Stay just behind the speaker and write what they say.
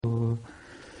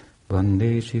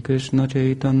Vande Shri Krishna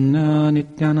Chaitanya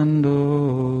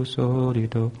Nityanando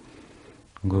Sorito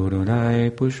Gurudai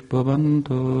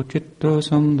Pushpavanto Chitta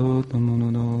Sandho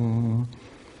Tamununo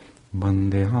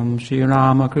Vandeham Shri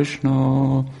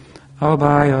Ramakrishna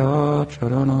Abhaya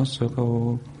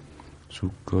Charanasako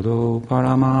Sukkado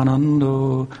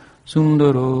Paramanando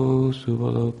Sundaro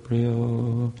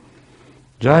Subalapriya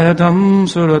Jayatam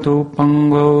Surato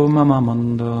Pango Mama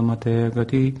Manda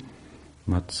Mategati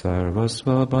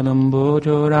Matsarvasva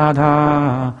Padambojo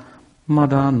Radha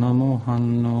Madana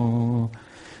Mohano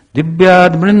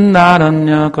Dibyad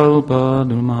Brindaranya Kalpa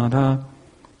Durmadha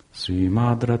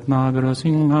Srimad Ratnagara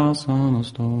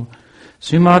Singhasanasto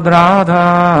Srimad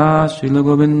Radha Srila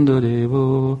Govinda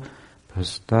Devo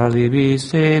Prastalivi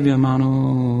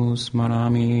Sevyamanu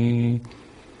Smarami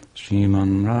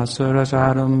Sriman Rasa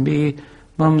Rasarambi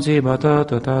Vamsi Bhata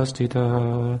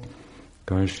Tatastita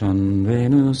Karshan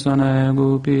Venu Sanaya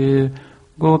Gopi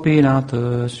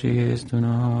Gopinata Shri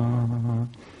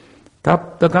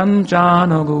Tapta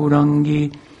Kanchana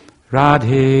Gaurangi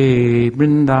Radhe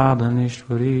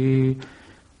Vrindavaneshwari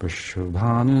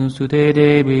Prashabhanu Sute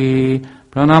Devi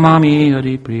Pranamami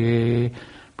Hari Priye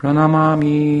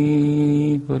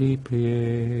Pranamami Hari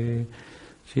Priye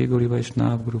Shri Gauri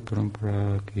Vaishnava Guru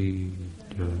Parampara Ki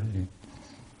Jai.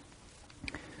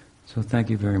 So thank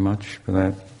you very much for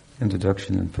that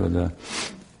introduction and for the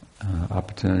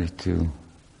opportunity to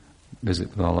visit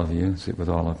with all of you, sit with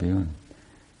all of you,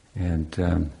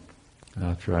 and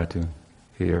I'll try to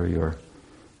hear your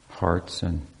hearts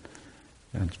and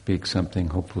speak something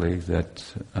hopefully that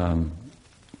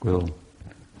will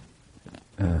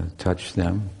touch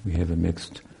them. We have a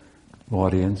mixed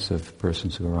audience of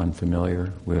persons who are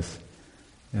unfamiliar with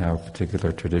our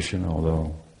particular tradition,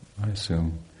 although I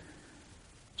assume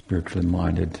spiritually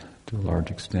minded to a large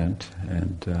extent,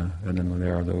 and then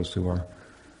there are those who are,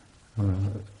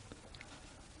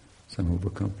 some who've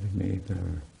accompanied me that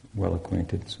are well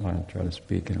acquainted, so I'll try to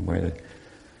speak in a way that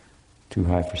too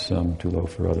high for some, too low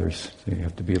for others. So you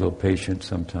have to be a little patient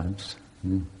sometimes,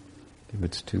 if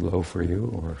it's too low for you,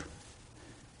 or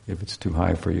if it's too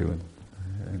high for you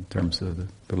in terms of the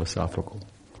philosophical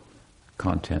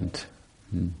content.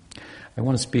 I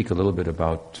want to speak a little bit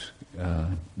about,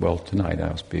 tonight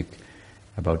I'll speak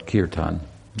about Kirtan.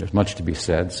 There's much to be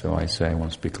said, so I say I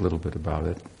want to speak a little bit about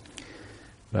it.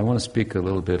 But I want to speak a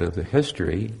little bit of the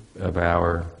history of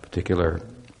our particular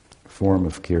form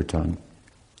of Kirtan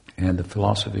and the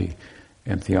philosophy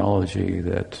and theology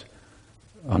that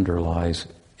underlies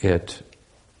it,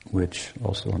 which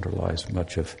also underlies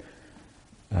much of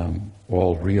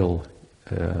all real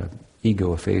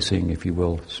ego-effacing, if you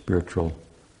will, spiritual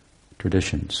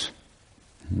traditions.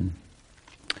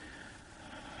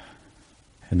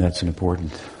 And that's an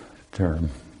important term,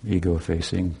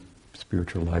 ego-effacing.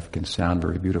 Spiritual life can sound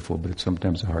very beautiful, but it's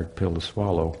sometimes a hard pill to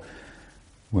swallow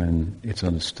when it's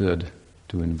understood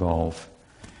to involve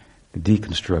the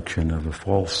deconstruction of a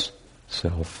false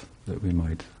self, that we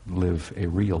might live a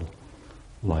real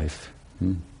life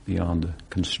beyond the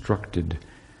constructed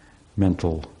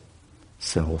mental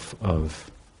self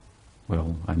of,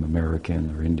 I'm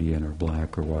American or Indian or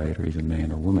black or white or even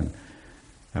man or woman.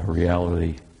 Our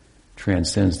reality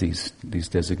transcends these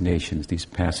designations, these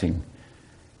passing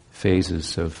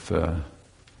phases of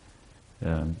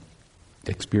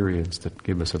experience that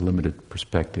give us a limited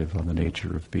perspective on the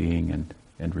nature of being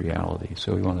and reality.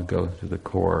 So we want to go to the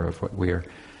core of what we're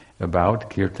about.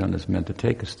 Kirtan is meant to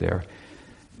take us there.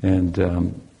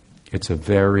 And it's a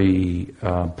very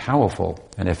powerful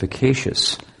and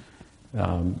efficacious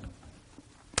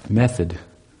method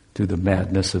to the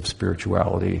madness of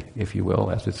spirituality, if you will,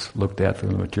 as it's looked at from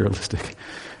a materialistic,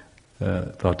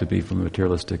 thought to be from a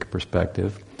materialistic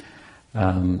perspective.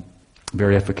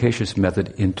 Very efficacious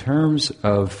method in terms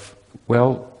of,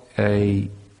 a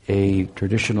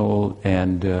traditional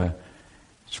and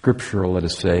scriptural, let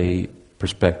us say,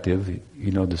 perspective.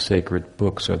 You know, the sacred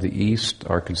books of the East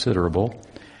are considerable,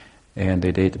 and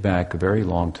they date back a very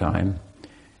long time,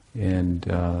 and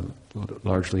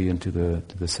largely into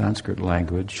the Sanskrit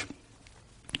language,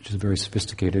 which is a very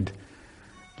sophisticated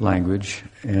language,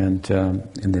 and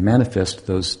they manifest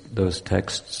those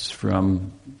texts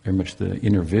from very much the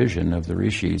inner vision of the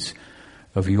rishis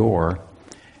of yore,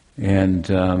 and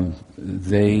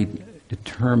they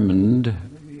determined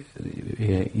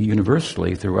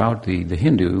universally throughout the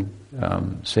Hindu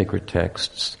sacred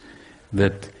texts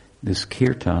that this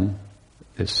kirtan,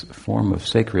 this form of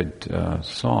sacred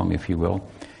song, if you will,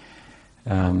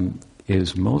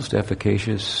 is most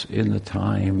efficacious in the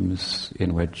times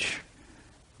in which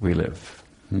we live.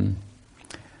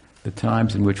 The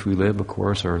times in which we live, of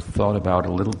course, are thought about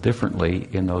a little differently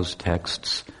in those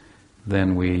texts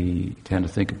than we tend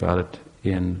to think about it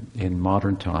in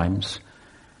modern times,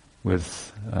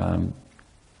 with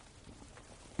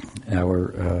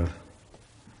our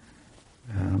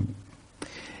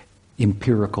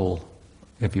empirical,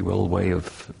 if you will, way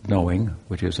of knowing,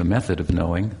 which is a method of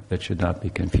knowing that should not be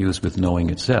confused with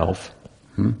knowing itself,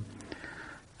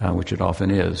 which it often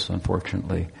is,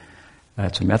 unfortunately.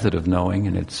 It's a method of knowing,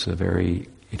 and it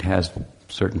has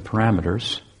certain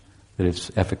parameters that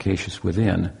it's efficacious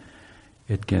within.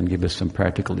 It can give us some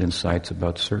practical insights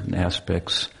about certain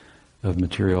aspects of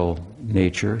material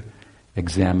nature,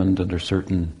 examined under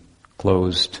certain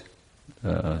closed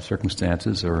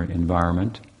circumstances or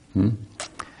environment.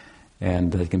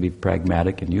 And it can be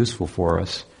pragmatic and useful for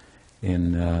us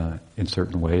in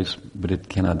certain ways, but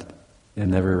it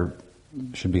never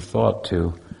should be thought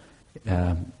to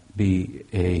be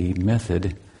a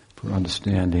method for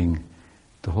understanding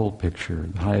the whole picture,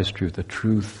 the highest truth, the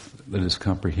truth that is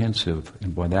comprehensive,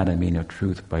 and by that I mean a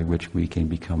truth by which we can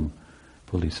become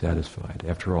fully satisfied.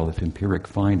 After all, if empiric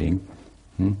finding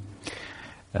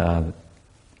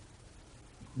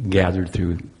gathered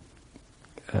through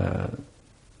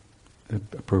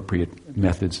appropriate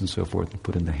methods and so forth and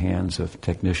put in the hands of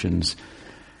technicians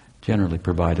generally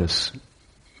provide us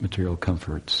material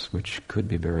comforts, which could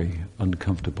be very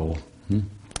uncomfortable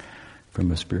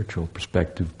from a spiritual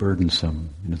perspective, burdensome,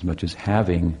 in as much as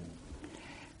having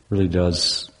really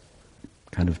does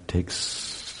kind of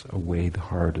takes away the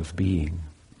heart of being.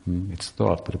 It's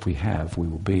thought that if we have, we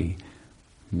will be.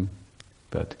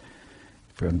 But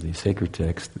from the sacred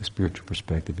text, the spiritual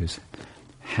perspective is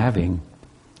having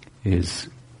is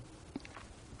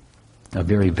a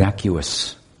very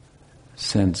vacuous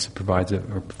sense, affords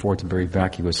a very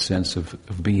vacuous sense of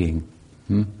being.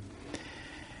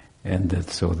 And that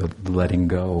so the letting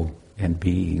go and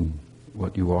being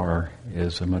what you are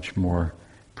is a much more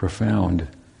profound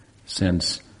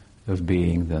sense of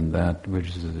being than that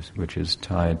which is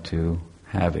tied to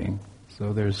having.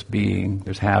 So there's being,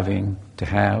 there's having, to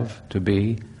have, to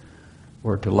be,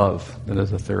 or to love. That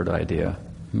is a third idea.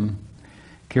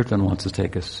 Kirtana wants to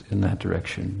take us in that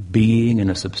direction. Being in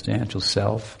a substantial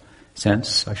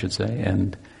sense, I should say,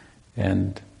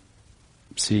 and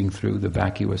seeing through the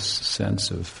vacuous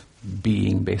sense of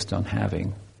being based on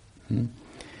having.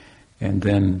 And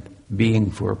then being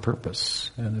for a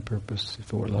purpose, and a purpose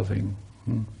for loving.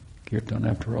 Kirtana,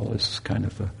 after all, is kind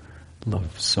of a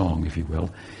love song, if you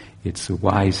will. It's a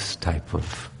wise type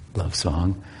of love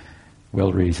song,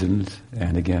 well-reasoned,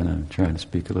 and again, I'm trying to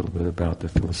speak a little bit about the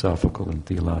philosophical and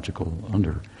theological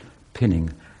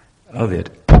underpinning of it.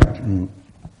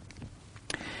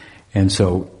 And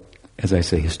so, as I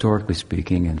say, historically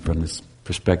speaking, and from this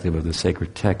perspective of the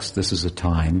sacred text, this is a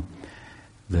time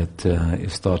that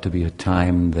is thought to be a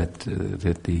time that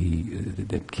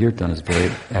Kirtana is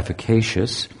very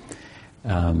efficacious.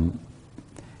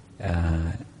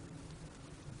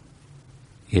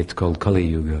 It's called Kali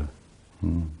Yuga.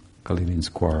 Kali means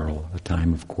quarrel, a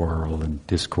time of quarrel and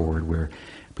discord where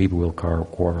people will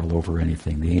quarrel over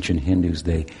anything. The ancient Hindus,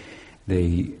 they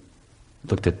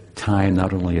looked at time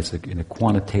not only as from a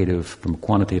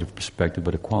quantitative perspective,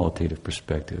 but a qualitative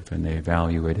perspective, and they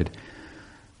evaluated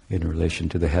in relation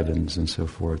to the heavens and so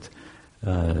forth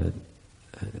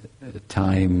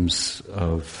times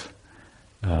of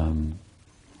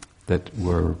that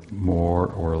were more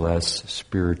or less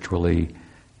spiritually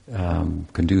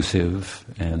conducive,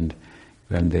 and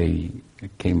they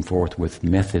came forth with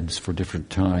methods for different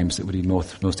times that would be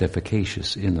most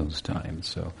efficacious in those times.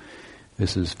 So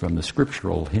this is from the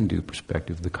scriptural Hindu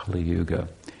perspective, the Kali Yuga.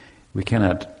 We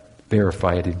cannot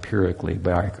verify it empirically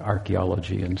by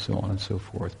archaeology and so on and so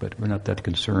forth, but we're not that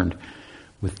concerned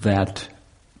with that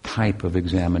type of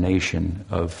examination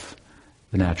of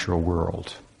the natural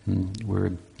world.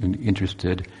 We're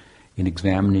interested in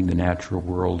examining the natural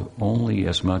world only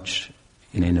as much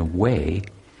in a way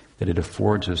that it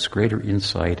affords us greater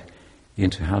insight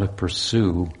into how to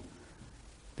pursue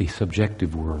the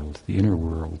subjective world, the inner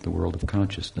world, the world of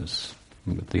consciousness.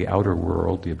 The outer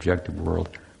world, the objective world,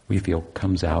 we feel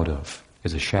comes out of,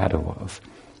 is a shadow of,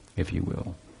 if you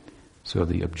will. So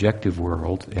the objective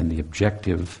world and the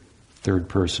objective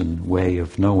third-person way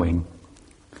of knowing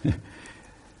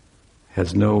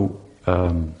has no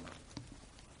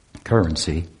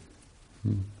currency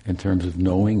in terms of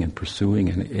knowing and pursuing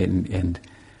and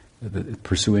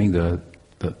pursuing the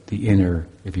inner,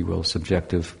 if you will,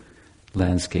 subjective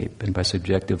landscape. And by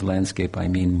subjective landscape, I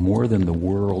mean more than the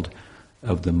world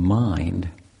of the mind.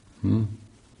 In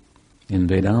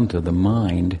Vedanta, the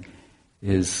mind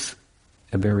is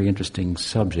a very interesting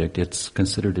subject. It's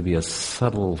considered to be a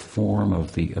subtle form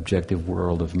of the objective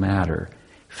world of matter,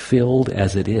 filled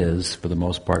as it is, for the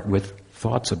most part, with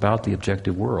thoughts about the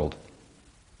objective world.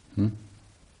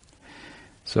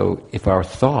 So if our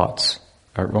thoughts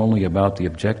are only about the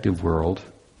objective world,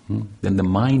 then the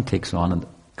mind takes on a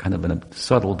kind of a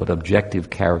subtle but objective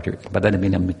character. By that I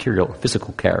mean a material,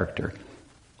 physical character.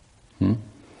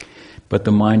 But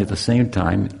the mind at the same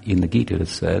time, in the Gita it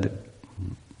said,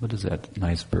 what is that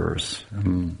nice verse?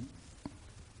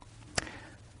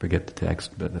 Forget the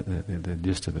text, but the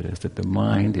gist of it is that the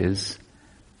mind is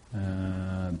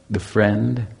the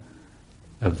friend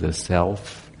of the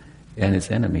self and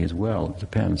its enemy as well. It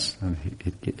depends on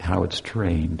how it's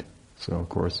trained. So, of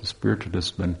course, the spiritual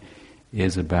discipline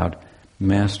is about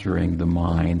mastering the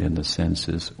mind and the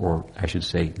senses, or I should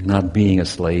say, not being a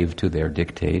slave to their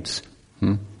dictates,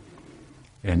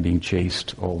 and being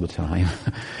chased all the time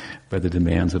by the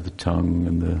demands of the tongue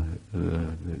and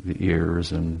the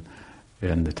ears and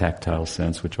the tactile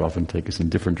sense, which often take us in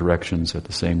different directions at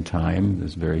the same time.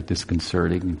 It's very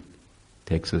disconcerting,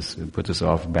 puts us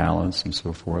off balance and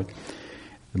so forth.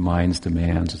 The mind's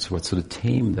demands, it's what sort of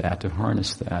tame that, to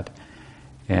harness that.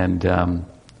 And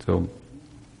so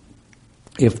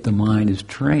if the mind is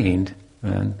trained,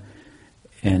 and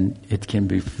it can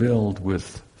be filled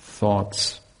with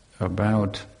thoughts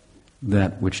about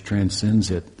that which transcends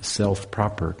it, the self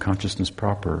proper, consciousness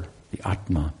proper, the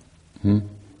Atma,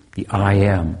 the I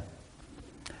am.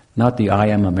 Not the I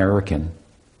am American,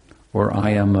 or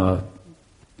I am a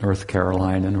North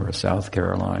Carolinian, or a South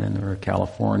Carolinian, or a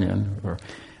Californian,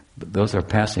 but those are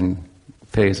passing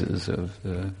phases of,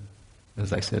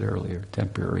 as I said earlier,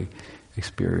 temporary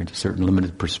experience, a certain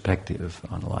limited perspective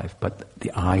on life. But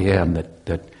the I am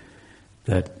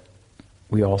that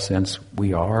we all sense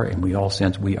we are, and we all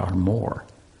sense we are more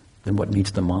than what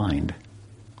meets the mind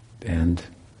and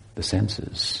the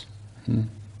senses.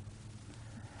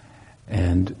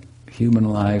 And human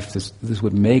life, this is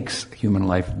what makes human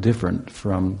life different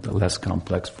from the less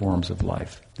complex forms of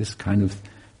life. This kind of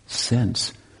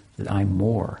sense that I'm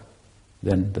more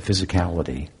than the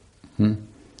physicality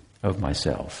of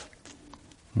myself.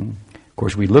 Of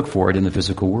course, we look for it in the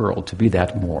physical world to be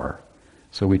that more.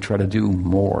 So we try to do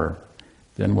more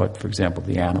than what, for example,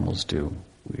 the animals do.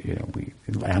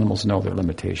 Animals know their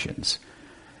limitations.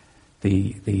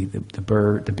 The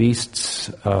beasts,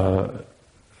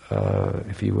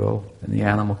 if you will, in the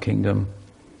animal kingdom,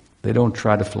 they don't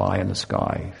try to fly in the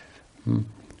sky.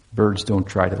 Birds don't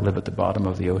try to live at the bottom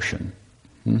of the ocean.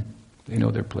 They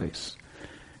know their place.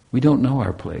 We don't know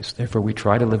our place. Therefore, we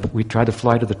try to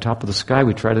fly to the top of the sky.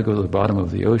 We try to go to the bottom of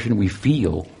the ocean. We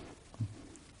feel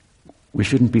we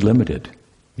shouldn't be limited,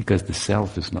 because the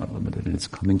self is not limited, and it's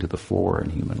coming to the fore in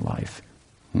human life.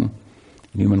 And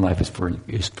human life is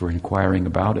for inquiring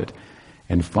about it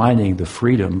and finding the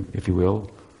freedom, if you will,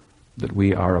 that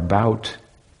we are about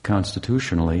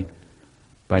constitutionally,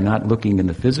 by not looking in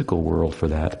the physical world for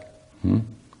that,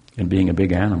 and being a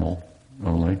big animal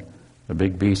only, a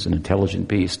big beast, an intelligent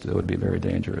beast. That would be very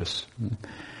dangerous.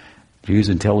 To use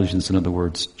intelligence, in other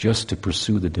words, just to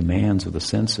pursue the demands of the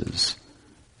senses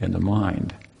and the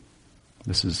mind,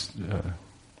 this is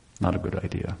not a good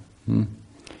idea.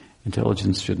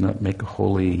 Intelligence should not make a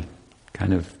holy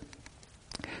kind of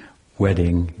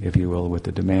wedding, if you will, with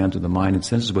the demands of the mind and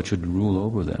senses, but should rule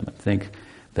over them and think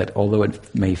that although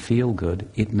it may feel good,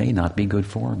 it may not be good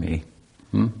for me.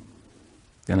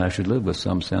 And I should live with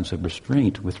some sense of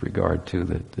restraint with regard to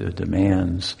the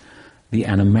demands, the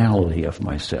animality of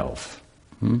myself.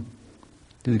 To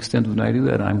the extent that I do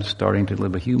that, I'm starting to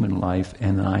live a human life,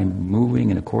 and I'm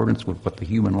moving in accordance with what the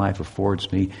human life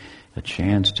affords me, a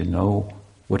chance to know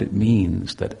what it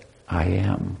means that I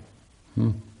am.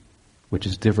 Which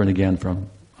is different again from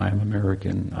I am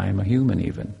American, I am a human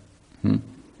even.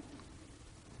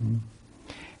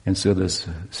 And so this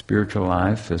spiritual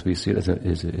life, as we see it,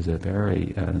 is a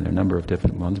very, there are a number of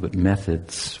different ones, but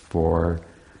methods for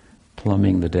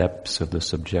plumbing the depths of the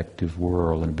subjective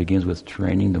world. And it begins with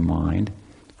training the mind,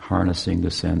 harnessing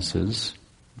the senses.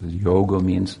 The yoga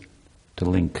means to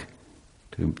link,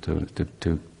 to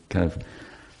kind of,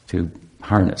 to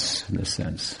harness, in a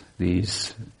sense,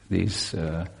 these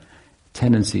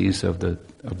tendencies of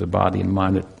the body and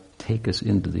mind that take us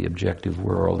into the objective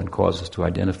world and cause us to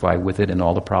identify with it and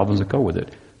all the problems that go with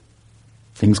it.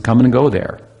 Things come and go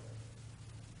there.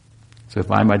 So if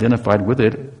I'm identified with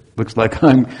it, looks like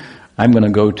I'm going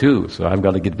to go too. So I've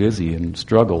got to get busy and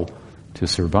struggle to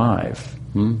survive.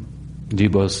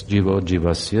 Jivasya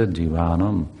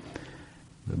jivanam.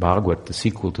 The Bhagavad, the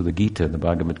sequel to the Gita, the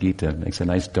Bhagavad Gita, makes a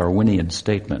nice Darwinian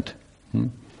statement.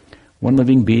 One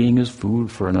living being is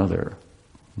food for another.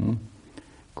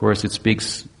 Of course, it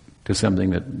speaks to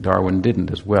something that Darwin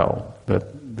didn't as well,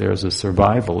 that there's a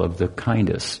survival of the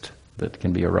kindest that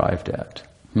can be arrived at.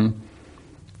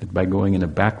 That by going in a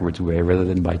backwards way rather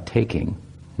than by taking,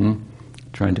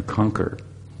 trying to conquer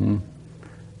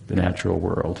the natural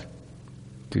world,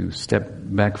 to step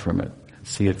back from it,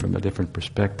 see it from a different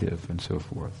perspective, and so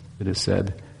forth. It is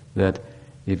said that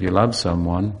if you love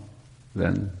someone,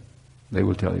 then they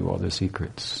will tell you all their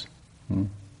secrets.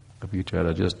 If you try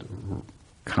to just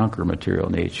conquer material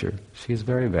nature, she is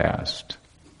very vast.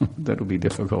 That will be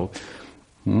difficult.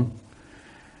 And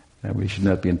we should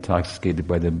not be intoxicated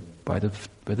by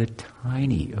the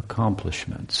tiny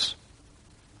accomplishments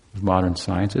of modern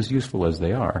science, as useful as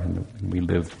they are, and we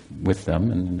live with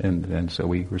them, and so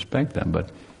we respect them.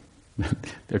 But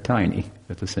they're tiny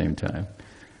at the same time.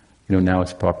 Now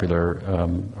it's popular.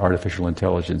 Artificial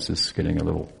intelligence is getting a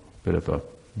little bit of a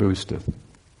boost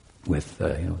with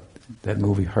that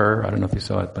movie Her. I don't know if you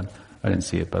saw it, but I didn't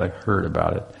see it, but I heard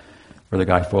about it, where the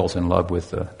guy falls in love with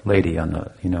the lady on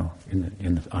the in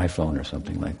the iPhone or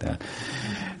something like that.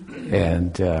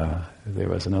 And there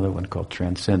was another one called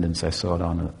Transcendence. I saw it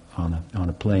on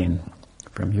a plane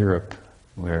from Europe,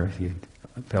 where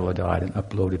a fellow died and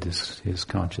uploaded his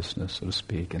consciousness, so to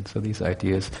speak. And so these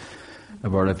ideas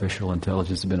of artificial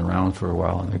intelligence have been around for a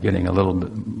while, and they're getting a little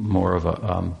bit more of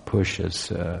a push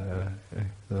as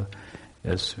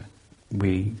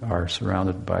we are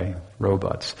surrounded by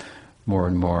robots more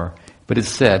and more. But it's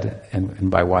said,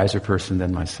 and by a wiser person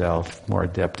than myself, more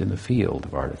adept in the field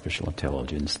of artificial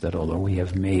intelligence, that although we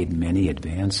have made many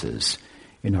advances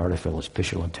in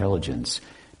artificial intelligence,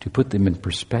 to put them in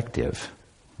perspective,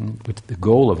 the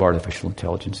goal of artificial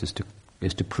intelligence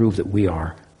is to prove that we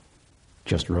are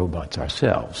just robots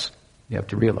ourselves. You have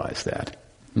to realize that.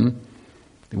 That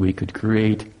we could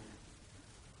create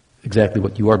exactly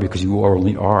what you are, because you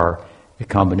only are a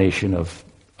combination of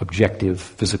objective,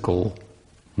 physical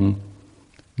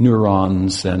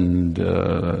neurons and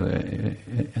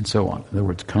so on. In other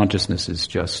words, consciousness is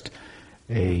just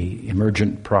a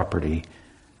emergent property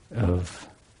of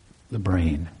the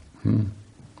brain.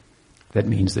 That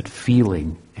means that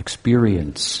feeling,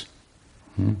 experience,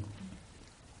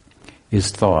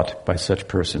 is thought by such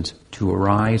persons to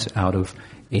arise out of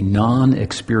a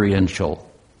non-experiential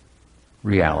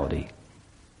reality.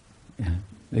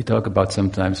 They talk about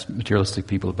sometimes, materialistic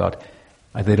people, about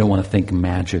they don't want to think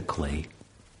magically.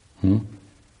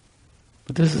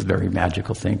 But this is very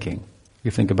magical thinking.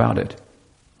 You think about it.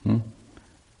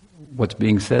 What's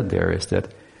being said there is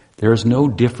that there is no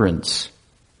difference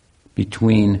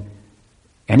between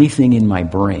anything in my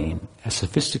brain, as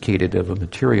sophisticated of a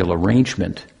material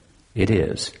arrangement it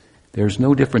is, there's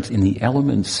no difference in the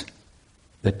elements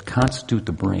that constitute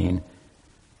the brain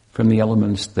from the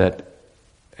elements that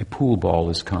a pool ball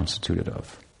is constituted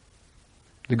of.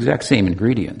 The exact same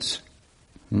ingredients,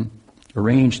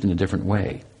 arranged in a different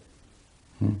way.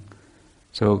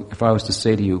 So if I was to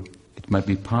say to you, it might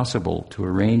be possible to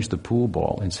arrange the pool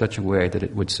ball in such a way that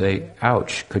it would say,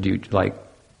 ouch, could you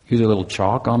use a little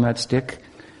chalk on that stick?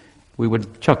 We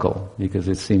would chuckle, because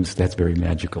it seems that's very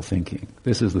magical thinking.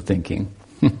 This is the thinking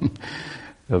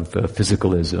of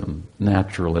physicalism,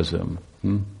 naturalism,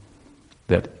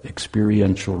 that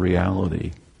experiential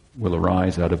reality will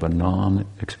arise out of a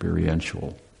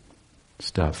non-experiential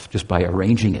stuff, just by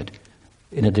arranging it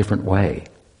in a different way.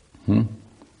 You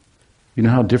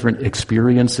know how different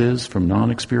experience is from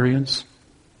non-experience?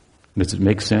 Does it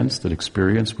make sense that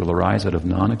experience will arise out of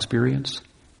non-experience?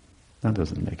 That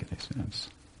doesn't make any sense.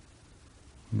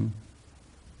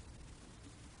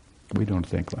 We don't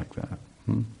think like that.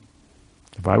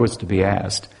 If I was to be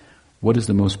asked, what is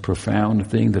the most profound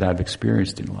thing that I've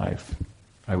experienced in life?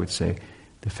 I would say,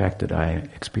 the fact that I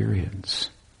experience.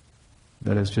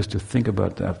 That is, just to think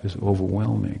about that is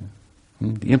overwhelming.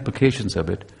 The implications of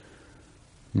it,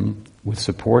 with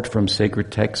support from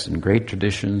sacred texts and great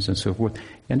traditions and so forth,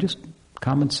 and just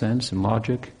common sense and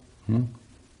logic. The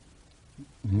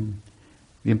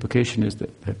implication is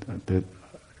that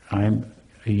I'm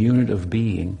a unit of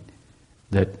being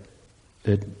that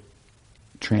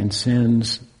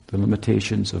transcends the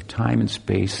limitations of time and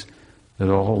space that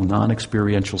all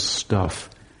non-experiential stuff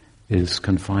is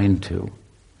confined to.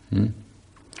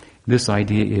 This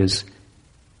idea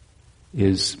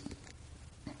is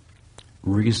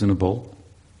reasonable.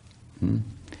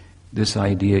 This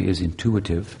idea is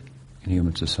intuitive in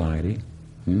human society.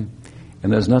 And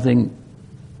there's nothing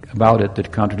about it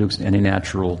that contradicts any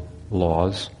natural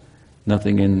laws,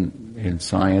 nothing in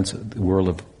science, the world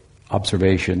of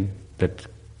observation, that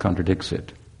contradicts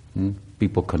it.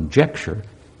 People conjecture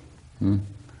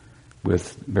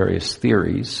with various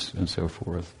theories and so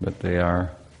forth, but they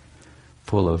are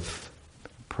full of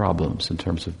problems in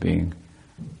terms of being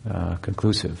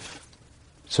conclusive.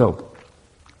 So,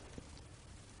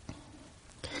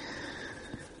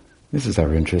 this is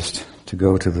our interest, to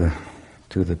go to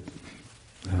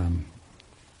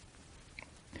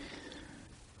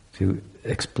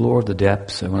explore the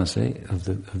depths, I want to say, of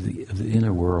the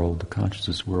inner world, the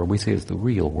consciousness world. We say it's the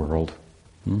real world.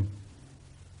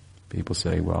 People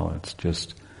say, well, it's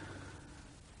just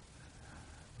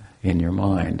in your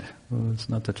mind. Well, it's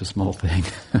not such a small thing.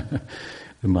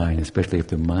 The mind, especially if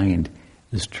the mind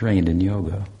is trained in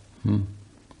yoga. And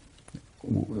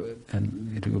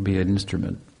it will be an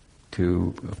instrument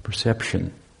of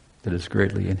perception that is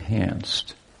greatly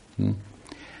enhanced.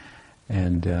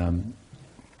 And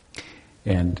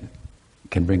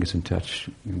can bring us in touch,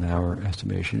 in our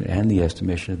estimation, and the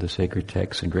estimation of the sacred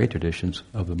texts and great traditions,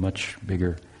 of a much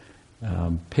bigger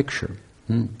picture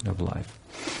of life.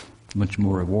 Much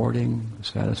more rewarding,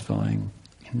 satisfying,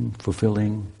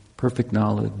 fulfilling. Perfect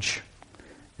knowledge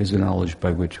is a knowledge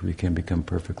by which we can become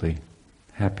perfectly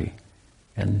happy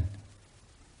and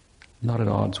not at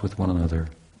odds with one another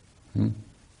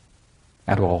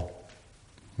at all.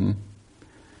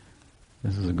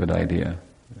 This is a good idea.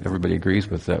 Everybody agrees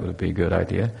with that would be a good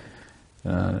idea.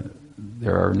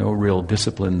 There are no real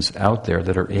disciplines out there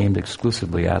that are aimed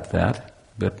exclusively at that,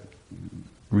 but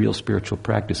real spiritual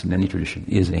practice in any tradition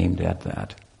is aimed at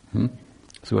that.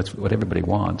 So it's what everybody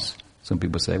wants. Some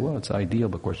people say, well, it's ideal,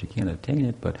 but of course you can't attain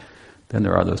it, but then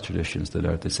there are those traditions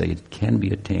that say it can be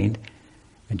attained,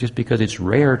 and just because it's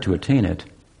rare to attain it,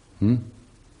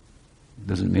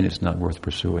 doesn't mean it's not worth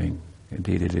pursuing.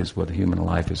 Indeed, it is what human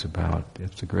life is about.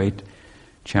 It's a great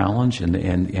challenge,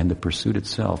 and the pursuit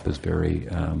itself is very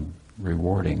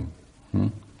rewarding,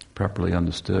 properly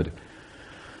understood.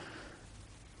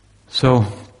 So,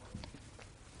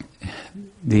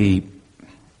 the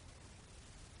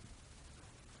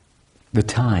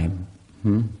time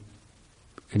in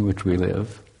which we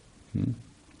live,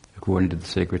 according to the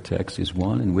sacred text, is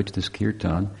one in which this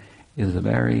kirtan is a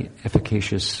very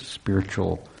efficacious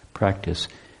spiritual practice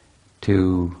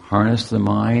to harness the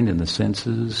mind and the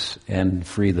senses and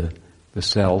free the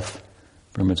self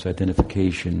from its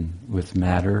identification with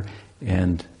matter,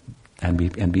 and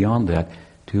beyond that,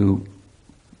 to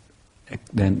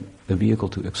then the vehicle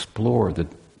to explore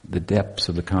the depths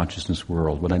of the consciousness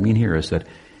world. What I mean here is that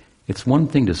it's one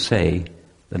thing to say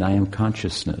that I am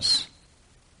consciousness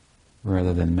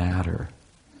rather than matter.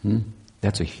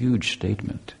 That's a huge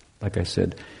statement. Like I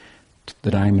said,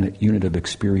 that I'm a unit of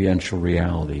experiential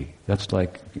reality.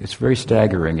 It's very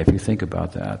staggering if you think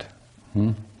about that.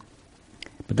 But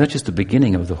that's just the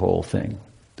beginning of the whole thing.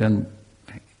 Then,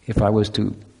 if I was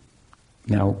to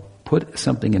now put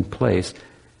something in place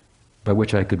by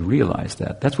which I could realize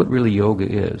that, that's what really yoga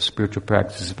is, spiritual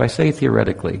practices. If I say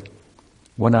theoretically,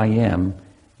 what I am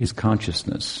is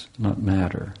consciousness, not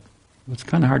matter, it's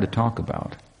kind of hard to talk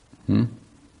about.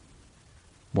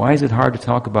 Why is it hard to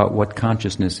talk about what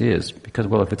consciousness is? Because,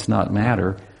 well, if it's not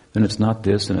matter, then it's not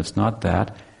this and it's not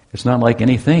that. It's not like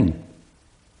anything.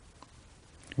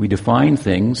 We define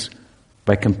things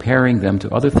by comparing them to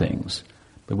other things.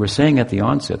 But we're saying at the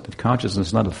onset that consciousness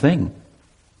is not a thing.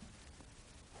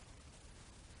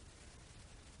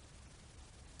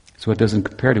 So it doesn't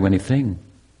compare to anything.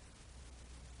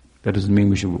 That doesn't mean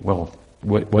we should, well,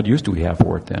 what use do we have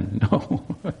for it then? No.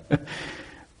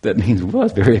 That means, well,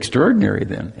 it's very extraordinary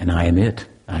then. And I am it.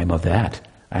 I am of that.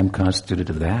 I am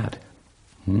constituted of that.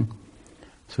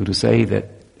 So to say that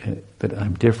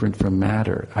I'm different from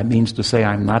matter, it means to say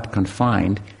I'm not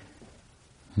confined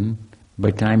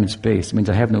by time and space. It means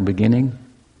I have no beginning,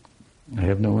 I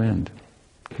have no end.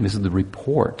 And this is the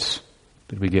reports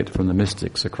that we get from the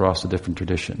mystics across the different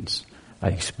traditions. I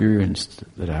experienced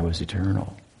that I was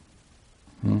eternal.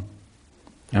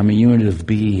 I'm a unit of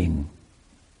being.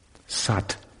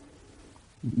 Sat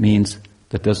means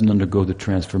that doesn't undergo the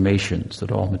transformations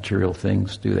that all material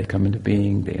things do. They come into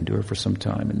being, they endure for some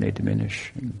time, and they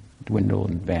diminish and dwindle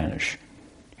and vanish.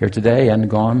 Here today and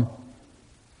gone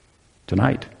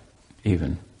tonight,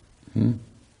 even.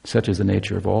 Such is the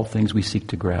nature of all things we seek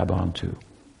to grab onto,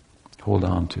 hold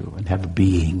on to, and have a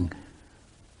being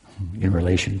in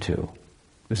relation to.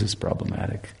 This is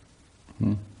problematic.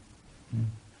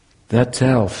 That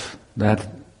self, that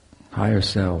higher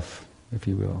self, if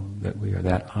you will, that we are,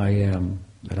 that I am,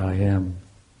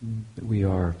 that we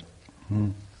are.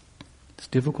 It's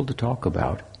difficult to talk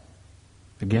about.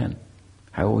 Again,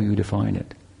 how will you define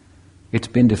it? It's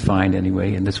been defined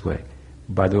anyway in this way,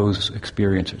 by those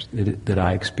experiencers, that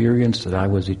I experienced that I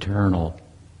was eternal.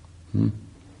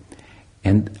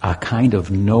 And a kind of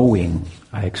knowing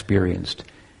I experienced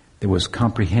that was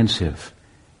comprehensive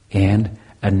and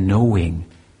a knowing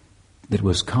that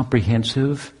was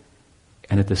comprehensive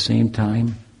and at the same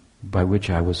time by which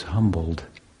I was humbled.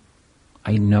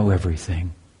 I know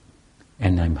everything,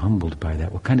 and I'm humbled by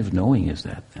that. What kind of knowing is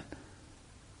that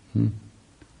then?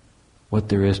 What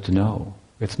there is to know.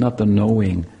 It's not the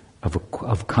knowing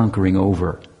of conquering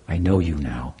over. I know you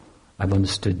now. I've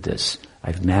understood this.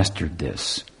 I've mastered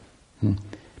this.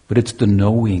 But it's the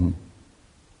knowing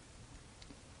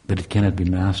that it cannot be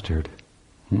mastered.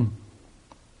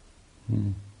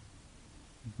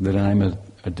 That I'm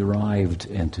a derived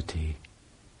entity.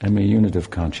 I'm a unit of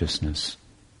consciousness.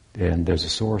 And there's a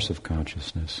source of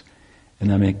consciousness.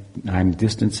 And I'm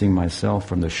distancing myself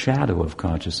from the shadow of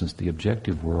consciousness, the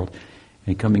objective world,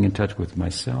 and coming in touch with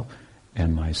myself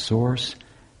and my source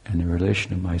and the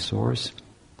relation of my source.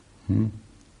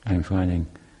 I'm finding,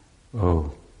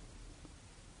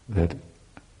 that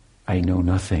I know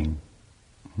nothing.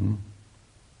 You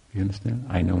understand?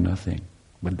 I know nothing.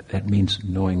 But that means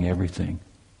knowing everything.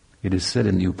 It is said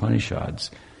in the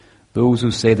Upanishads, those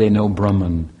who say they know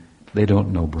Brahman, they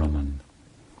don't know Brahman.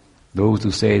 Those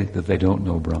who say that they don't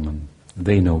know Brahman,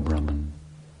 they know Brahman.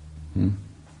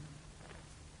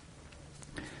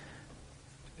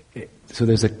 So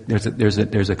there's a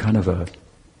kind of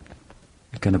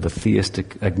a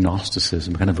theistic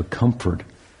agnosticism, kind of a comfort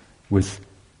with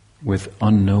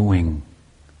unknowing,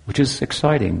 which is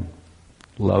exciting.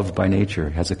 Love by nature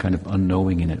has a kind of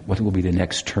unknowing in it. What will be the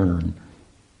next turn?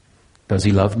 Does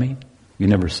he love me? You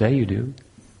never say you do.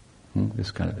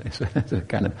 There's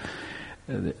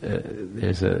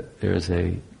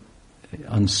a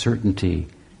uncertainty,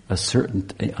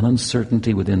 an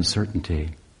uncertainty within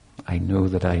certainty. I know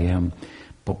that I am,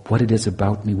 but what it is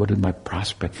about me, what is my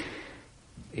prospect?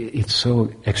 It's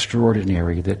so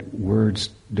extraordinary that words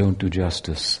don't do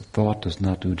justice. Thought does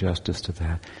not do justice to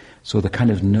that. So the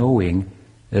kind of knowing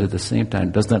that at the same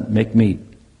time does not make me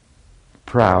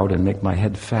proud and make my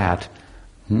head fat,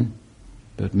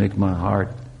 but make my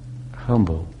heart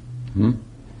humble.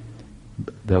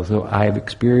 Though I have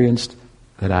experienced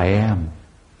that I am,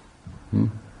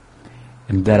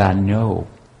 and that I know,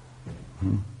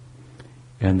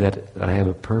 and that I have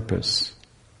a purpose,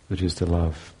 which is to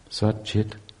love. Sat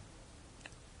Chit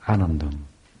Anandam.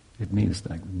 It means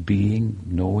like being,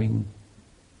 knowing,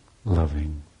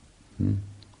 loving.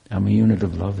 I'm a unit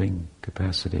of loving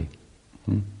capacity.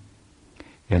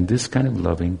 And this kind of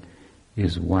loving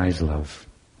is wise love.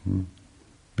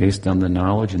 Based on the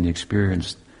knowledge and the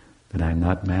experience that I'm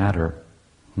not matter.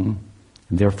 And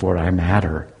therefore I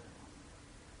matter.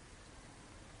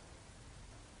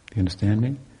 Do you understand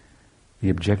me? The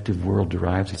objective world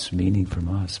derives its meaning from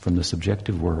us, from the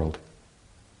subjective world.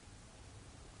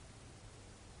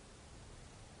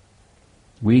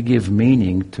 We give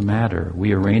meaning to matter.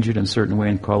 We arrange it in a certain way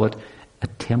and call it a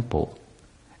temple,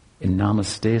 a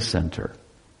namaste center.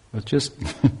 It's just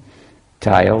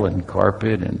tile and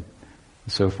carpet and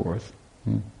so forth.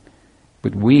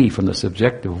 But we, from the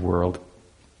subjective world,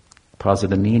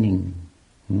 posit a meaning.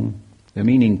 The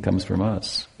meaning comes from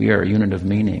us. We are a unit of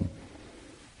meaning.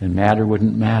 And matter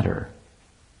wouldn't matter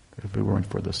if it weren't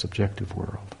for the subjective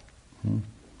world.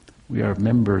 We are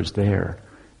members there.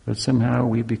 But somehow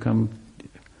we become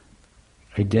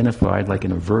identified like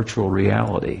in a virtual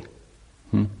reality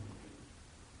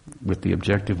with the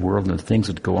objective world and the things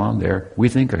that go on there we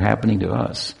think are happening to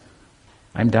us.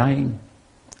 I'm dying.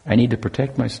 I need to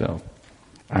protect myself.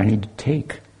 I need to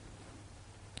take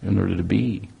in order to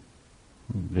be.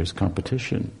 There's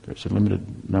competition. There's a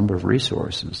limited number of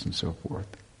resources and so forth.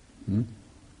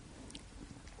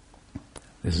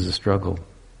 This is a struggle.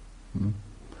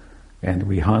 And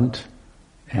we hunt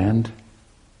and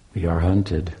we are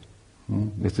hunted.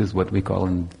 This is what we call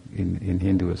in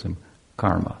Hinduism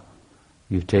karma.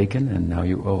 You've taken and now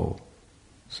you owe.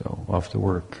 So off to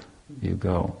work you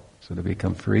go. So to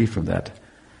become free from that,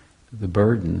 the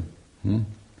burden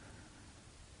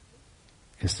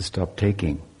is to stop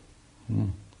taking.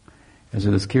 And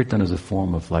so this kirtan is a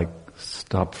form of like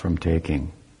stop from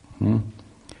taking.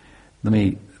 Let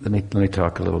me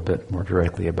talk a little bit more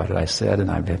directly about it. I said, and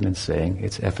I've been saying,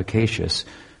 it's efficacious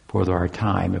for our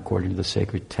time according to the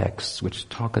sacred texts, which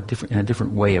talk in a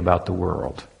different way about the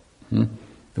world.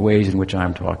 The ways in which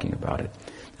I'm talking about it.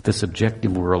 The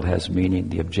subjective world has meaning.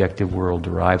 The objective world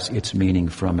derives its meaning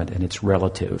from it, and it's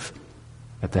relative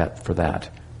for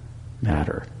that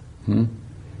matter.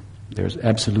 There's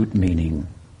absolute meaning.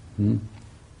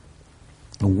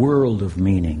 A world of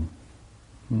meaning.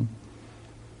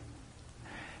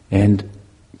 And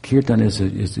kirtan is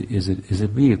a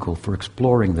vehicle for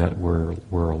exploring that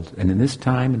world. And in this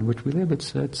time in which we live,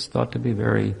 it's thought to be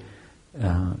very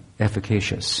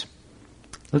efficacious.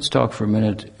 let's talk for a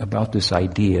minute about this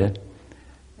idea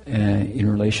in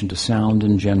relation to sound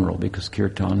in general, because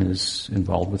Kirtan is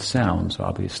involved with sounds,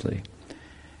 obviously.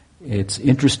 It's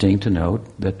interesting to note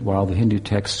that while the Hindu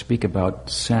texts speak about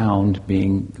sound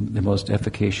being the most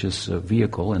efficacious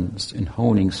vehicle in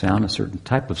honing sound, a certain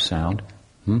type of sound,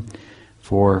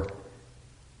 for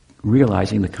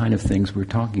realizing the kind of things we're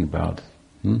talking about,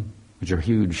 which are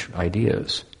huge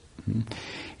ideas.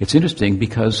 It's interesting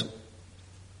because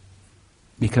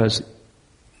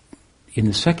in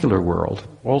the secular world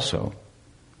also,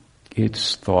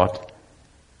 it's thought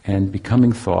and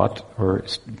becoming thought, or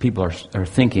people are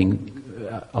thinking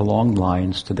along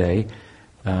lines today,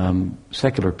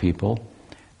 secular people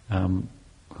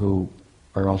who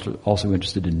are also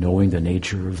interested in knowing the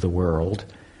nature of the world,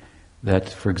 that,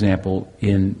 for example,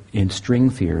 in string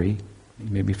theory, you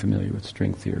may be familiar with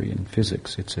string theory in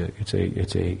physics. It's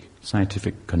a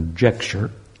scientific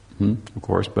conjecture, of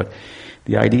course, but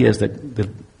the idea is that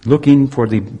looking for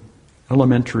the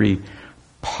elementary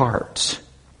parts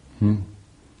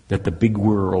that the big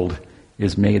world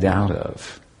is made out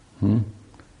of.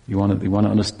 You want to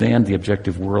understand the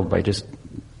objective world by just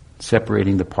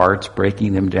separating the parts,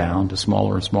 breaking them down to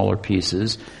smaller and smaller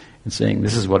pieces, and saying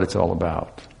this is what it's all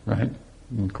about, right?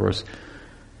 And of course,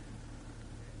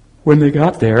 when they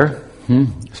got there,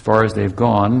 as far as they've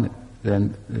gone,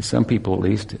 then some people at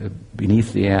least,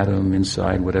 beneath the atom,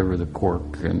 inside whatever the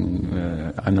quark,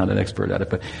 and I'm not an expert at it,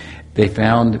 but they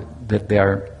found that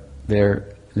they're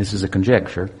this is a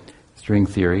conjecture, string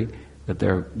theory, that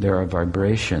there are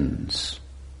vibrations.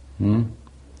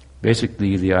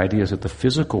 Basically, the idea is that the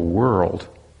physical world,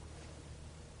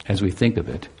 as we think of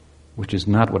it, which is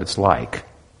not what it's like,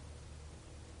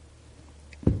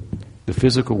 the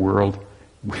physical world,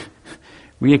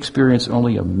 we experience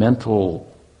only a mental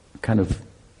kind of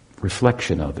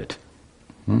reflection of it.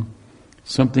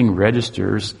 Something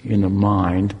registers in the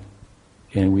mind,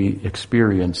 and we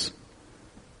experience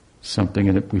something,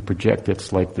 and we project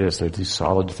it's like this. There's these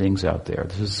solid things out there.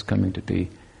 This is coming to be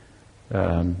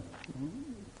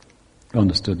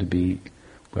understood to be,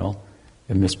 well,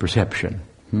 a misperception.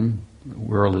 The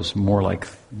world is more like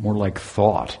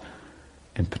thought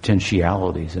and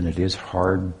potentialities than it is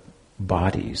hard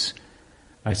bodies.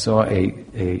 I saw a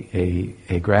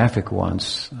graphic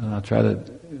once. I'll try to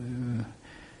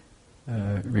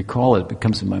recall it. It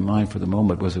comes in my mind for the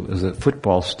moment. It was a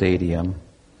football stadium,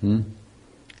 and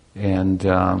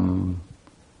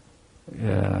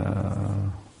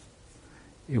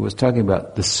it was talking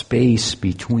about the space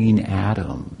between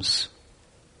atoms.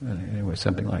 Anyway,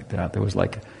 something like that. There was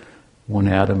like one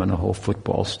atom in a whole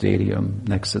football stadium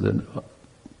next to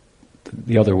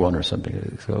the other one or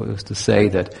something. So it was to say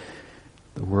that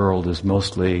the world is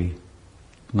mostly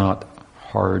not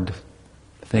hard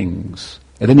things.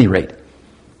 At any rate,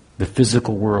 the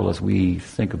physical world as we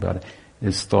think about it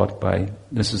is thought by,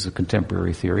 this is a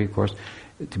contemporary theory, of course,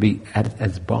 to be at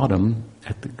its bottom,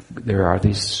 there are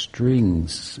these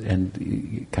strings,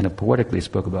 and kind of poetically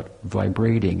spoke about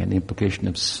vibrating and the implication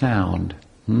of sound.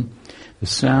 The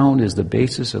sound is the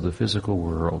basis of the physical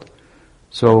world.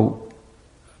 So,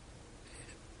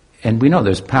 and we know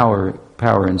there's power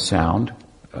in sound,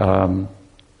 in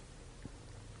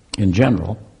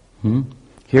general.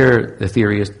 Here, the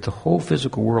theory is that the whole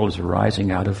physical world is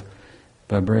arising out of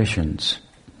vibrations.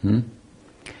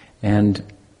 And,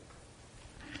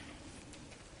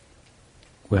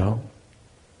 well,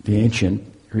 the ancient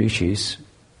rishis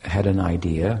had an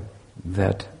idea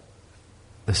that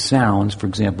the sounds, for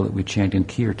example, that we chant in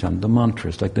Kirtan, the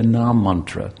mantras, like the Nam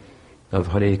mantra of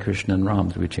Hare Krishna and Ram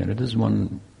that we chanted. This is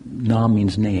one, Nam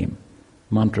means name,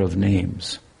 mantra of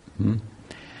names.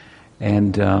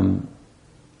 And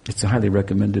it's a highly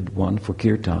recommended one for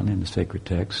Kirtan in the sacred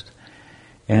text.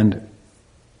 And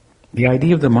the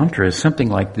idea of the mantra is something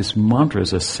like this mantra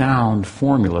is a sound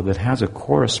formula that has a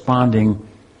corresponding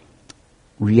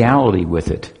reality with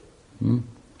it.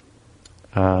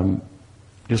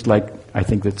 Just like I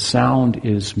think that sound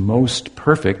is most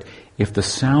perfect if the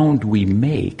sound we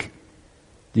make,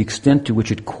 the extent to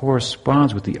which it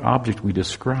corresponds with the object we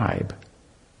describe,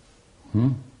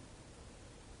 then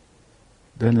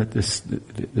that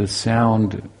the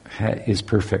sound is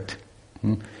perfect.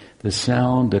 The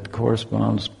sound that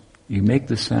corresponds, you make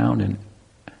the sound and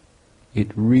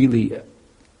it really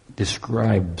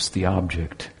describes the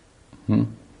object.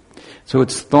 So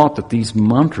it's thought that these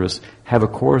mantras have a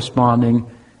corresponding,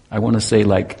 I want to say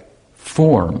like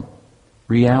form,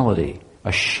 reality,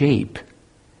 a shape,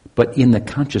 but in the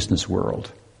consciousness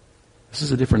world. This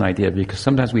is a different idea because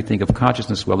sometimes we think of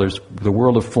consciousness, well, there's the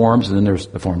world of forms and then there's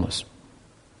the formless.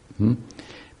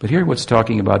 But here what's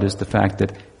talking about is the fact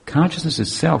that Consciousness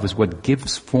itself is what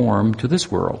gives form to this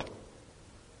world.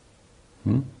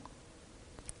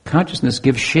 Consciousness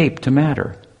gives shape to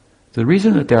matter. The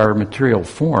reason that there are material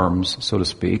forms, so to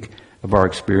speak, of our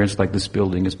experience, like this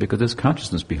building, is because there's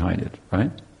consciousness behind it,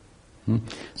 right?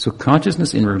 So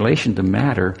consciousness in relation to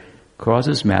matter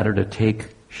causes matter to take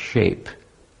shape.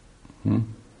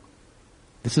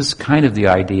 This is kind of the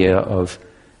idea of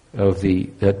the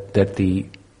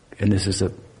and this is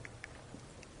a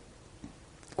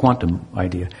quantum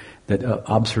idea, that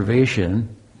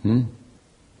observation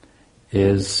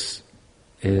is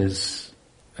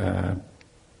a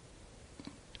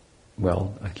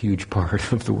huge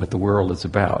part of what the world is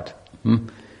about. That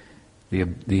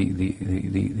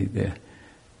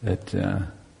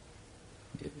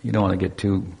you don't want to get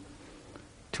too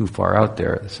far out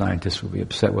there. The scientists will be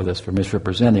upset with us for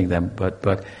misrepresenting them,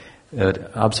 but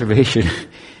observation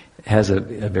has a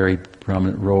very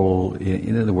prominent role.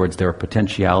 In other words, there are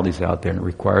potentialities out there, and it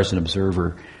requires an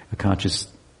observer, a conscious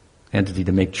entity,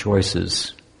 to make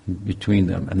choices between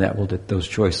them, and those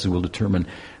choices will determine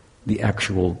the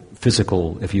actual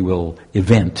physical, if you will,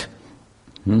 event.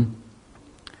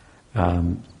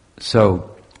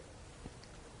 So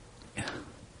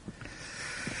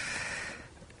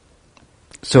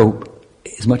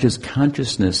as much as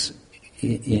consciousness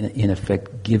in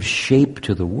effect gives shape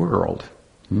to the world,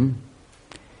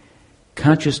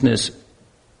 consciousness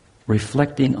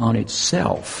reflecting on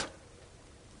itself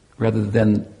rather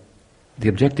than the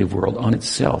objective world, on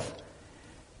itself,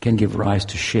 can give rise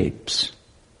to shapes,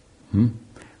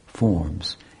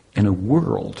 forms, in a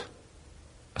world,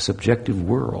 a subjective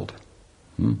world.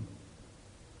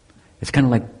 It's kind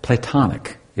of like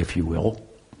Platonic, if you will.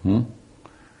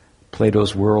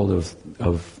 Plato's world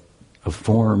of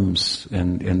forms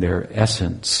and their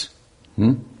essence.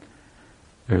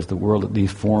 There's the world that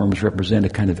these forms represent, a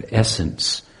kind of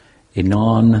essence, a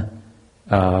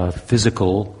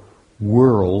non-physical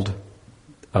world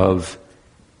of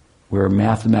where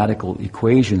mathematical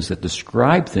equations that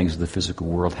describe things in the physical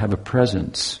world have a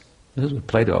presence. This is what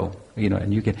Plato,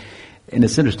 and you can, and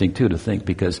it's interesting too to think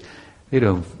because,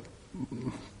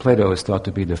 Plato is thought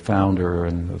to be the founder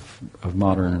of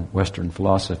modern Western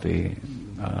philosophy.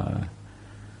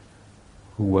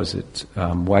 Who was it?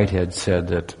 Whitehead said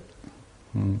that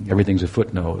everything's a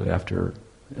footnote after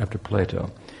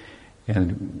Plato,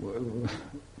 and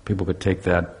people could take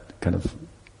that kind of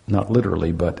not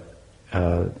literally, but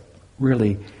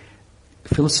really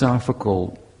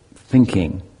philosophical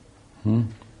thinking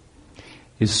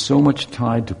is so much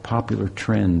tied to popular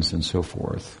trends and so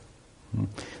forth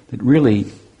that really,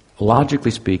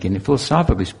 logically speaking, and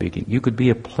philosophically speaking, you could be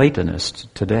a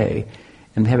Platonist today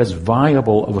and have as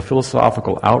viable of a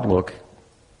philosophical outlook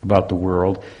about the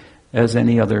world as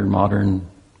any other modern,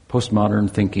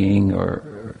 postmodern thinking or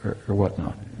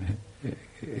whatnot.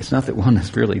 It's not that one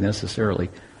is really necessarily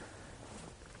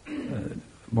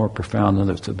more profound than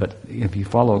others, but if you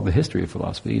follow the history of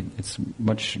philosophy, it's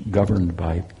much governed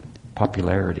by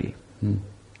popularity.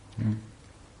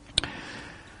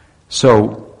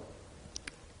 So,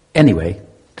 anyway,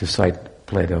 to cite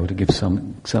Plato, to give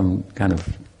some kind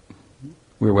of,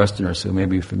 we're Westerners, so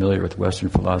maybe you're familiar with Western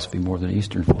philosophy more than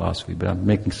Eastern philosophy, but I'm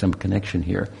making some connection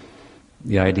here.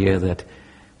 The idea that,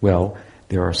 well,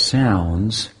 there are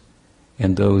sounds,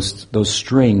 and those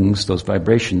strings, those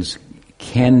vibrations,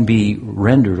 can be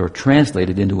rendered or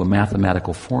translated into a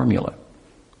mathematical formula.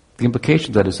 The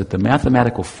implication of that is that the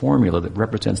mathematical formula that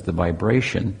represents the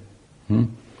vibration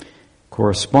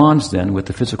corresponds then with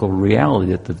the physical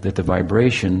reality that the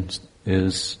vibration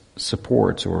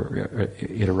supports or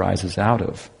it arises out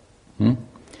of.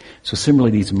 So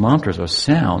similarly, these mantras are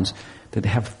sounds that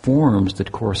have forms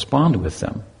that correspond with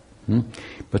them.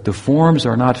 But the forms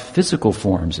are not physical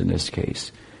forms in this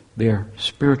case. They're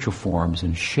spiritual forms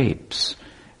and shapes.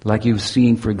 Like you've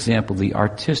seen, for example, the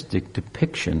artistic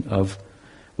depiction of,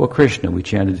 well, Krishna. We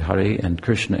chanted Hare and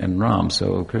Krishna and Ram.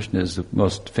 So Krishna is the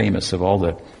most famous of all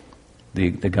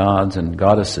the gods and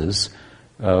goddesses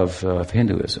of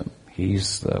Hinduism.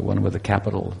 He's the one with a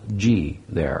capital G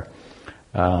there.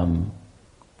 And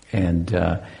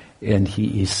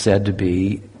he is said to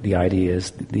be, the idea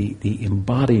is the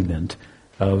embodiment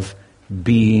of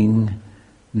being,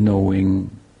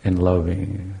 knowing, and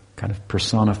loving, kind of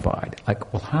personified.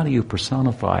 Like, well, how do you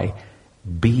personify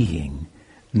being,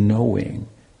 knowing,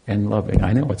 and loving?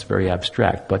 I know it's very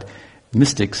abstract, but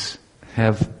mystics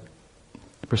have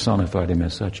personified him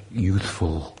as such: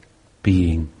 youthful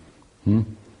being,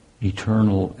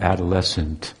 eternal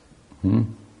adolescent,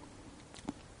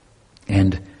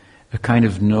 and a kind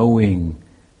of knowing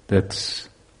that's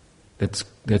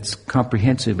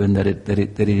comprehensive in that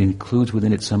it includes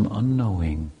within it some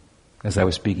unknowing. as I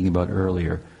was speaking about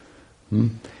earlier.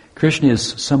 Krishna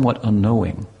is somewhat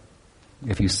unknowing.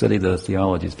 If you study the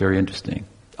theology, it's very interesting.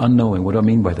 Unknowing, what do I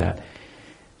mean by that?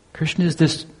 Krishna is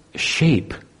this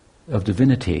shape of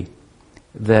divinity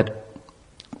that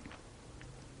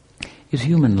is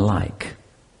human-like.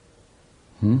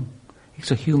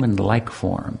 It's a human-like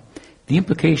form. The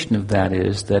implication of that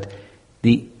is that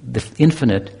the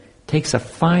infinite takes a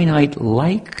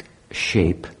finite-like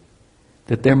shape,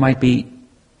 that there might be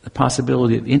the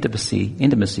possibility of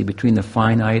intimacy between the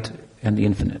finite and the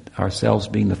infinite, ourselves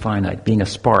being the finite, being a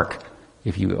spark,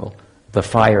 if you will, the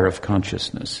fire of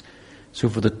consciousness. So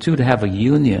for the two to have a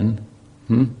union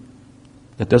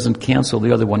that doesn't cancel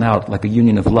the other one out, like a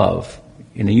union of love.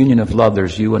 In a union of love,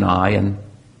 there's you and I, and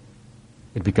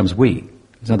it becomes we.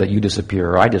 It's not that you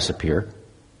disappear or I disappear.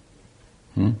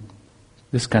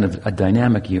 This kind of a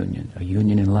dynamic union, a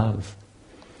union in love.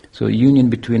 So a union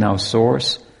between our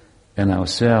source and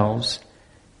ourselves,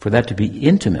 for that to be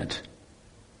intimate,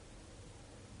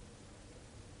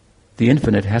 the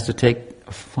infinite has to take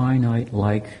a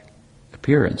finite-like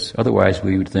appearance. Otherwise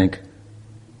we would think,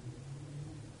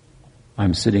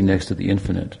 I'm sitting next to the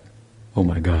infinite. Oh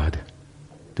my God,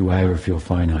 do I ever feel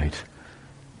finite?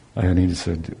 I need to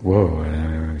say,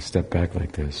 whoa, I step back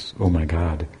like this. Oh my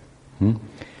God.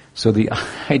 So the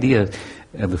idea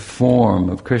of the form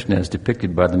of Krishna as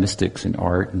depicted by the mystics in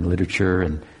art and literature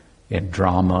and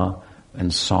drama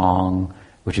and song,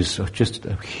 which is just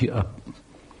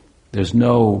there's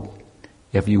no,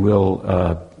 if you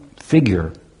will,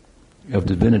 figure of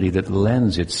divinity that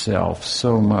lends itself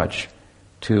so much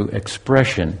to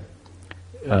expression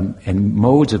and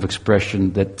modes of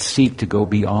expression that seek to go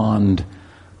beyond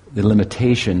the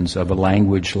limitations of a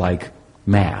language like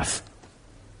math,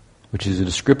 which is a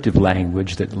descriptive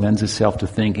language that lends itself to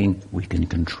thinking we can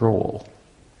control.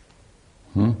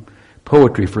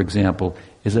 Poetry, for example,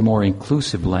 is a more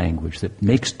inclusive language that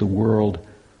makes the world,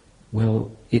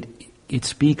 well, it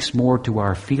speaks more to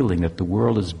our feeling that the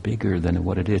world is bigger than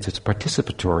what it is. It's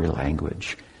participatory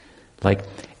language. Like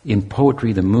in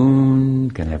poetry, the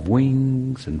moon can have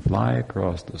wings and fly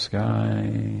across the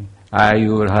sky.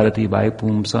 Ayur harati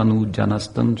vaipum sanu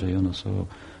janastan jayanaso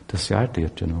tasyarti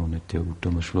yachano nitya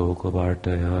uttama shloka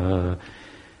vartaya.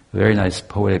 A very nice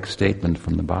poetic statement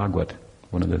from the Bhagavad,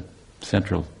 one of the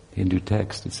central Hindu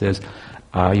texts. It says,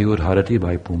 Ayur harati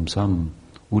vaipum san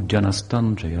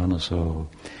ujjanastan jayanaso.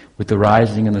 With the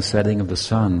rising and the setting of the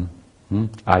sun,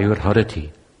 Ayur harati.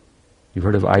 You've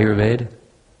heard of Ayurveda?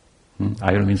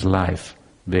 Ayur means life.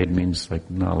 Ved means like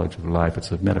knowledge of life.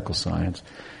 It's a medical science.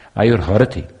 Ayur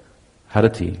harati.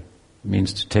 Harati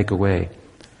means to take away.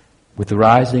 With the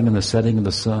rising and the setting of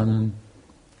the sun,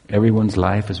 everyone's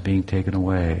life is being taken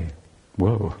away.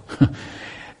 Whoa.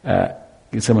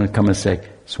 Someone come and say,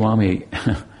 Swami,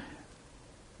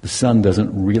 the sun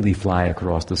doesn't really fly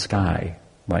across the sky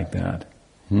like that.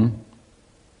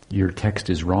 Your text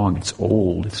is wrong. It's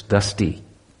old. It's dusty.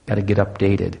 Got to get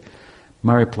updated.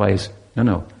 My reply is,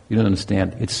 no, you don't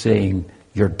understand. It's saying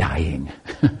you're dying.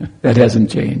 That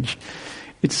hasn't changed.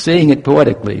 It's saying it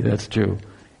poetically, that's true.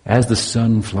 As the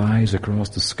sun flies across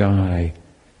the sky,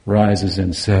 rises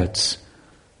and sets,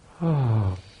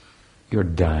 you're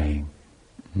dying.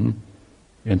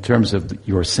 In terms of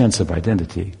your sense of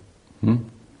identity.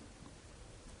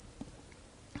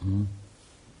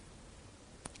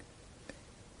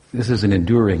 This is an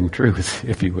enduring truth,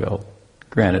 if you will.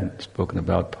 Granted, spoken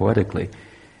about poetically.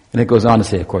 And it goes on to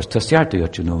say, of course, tasyarti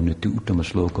yachano nitya uttama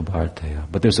shloka bhartaya.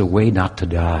 But there's a way not to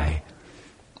die.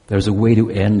 There's a way to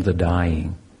end the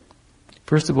dying.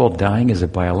 First of all, dying is a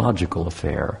biological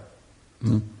affair.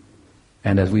 And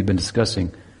as we've been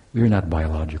discussing, we're not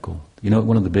biological. You know,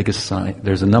 one of the biggest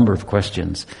there's a number of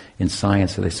questions in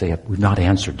science that they say we've not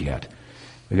answered yet.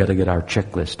 We've got to get our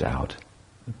checklist out.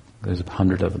 There's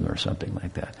 100 of them or something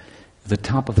like that. The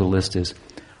top of the list is,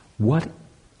 what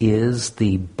is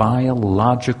the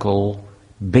biological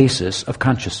basis of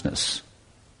consciousness?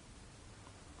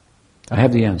 I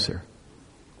have the answer.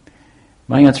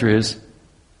 My answer is,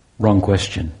 wrong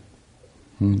question.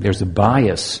 There's a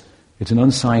bias. It's an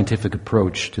unscientific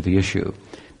approach to the issue.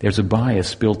 There's a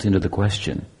bias built into the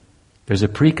question. There's a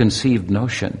preconceived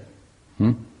notion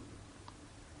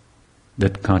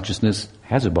that consciousness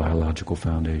has a biological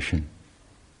foundation.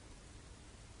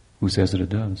 Who says that it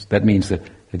does? That means that,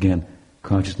 again,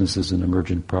 consciousness is an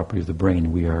emergent property of the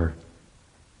brain.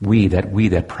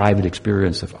 That private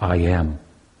experience of I am.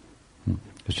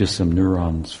 There's just some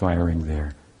neurons firing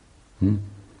there. And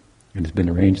it's been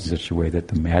arranged in such a way that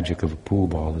the magic of a pool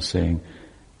ball is saying,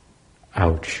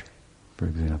 ouch, for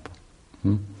example.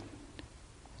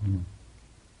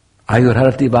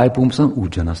 Ayurharati vaipumsam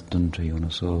ujanastan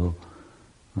chayonaso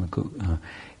It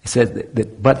says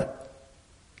that, but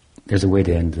there's a way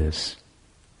to end this.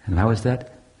 And how is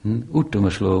that?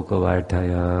 Uttama shloka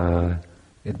vartaya.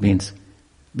 It means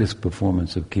this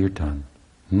performance of kirtan.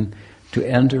 To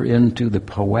enter into the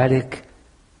poetic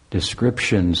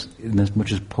descriptions,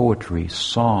 which is poetry,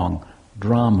 song,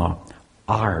 drama,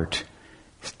 art,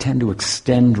 tend to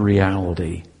extend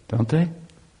reality, don't they?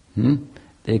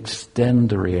 They extend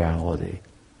the reality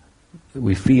that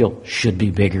we feel should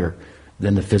be bigger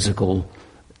than the physical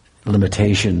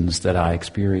limitations that I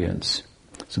experience.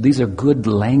 So these are good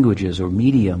languages or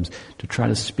mediums to try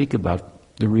to speak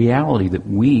about the reality that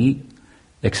we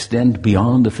extend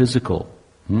beyond the physical.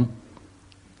 And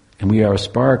we are a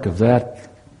spark of that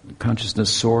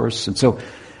consciousness source. And so,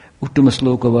 Uttama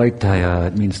Shloka Vaitaya,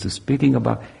 it means to speaking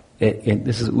about, and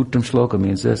this is Uttam Shloka,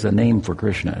 means there's a name for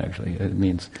Krishna actually. It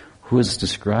means who is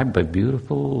described by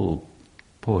beautiful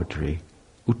poetry.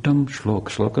 Uttam Shloka.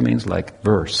 Shloka means like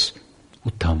verse.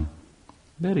 Uttam.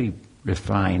 Very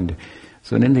refined.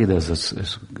 So in India there's this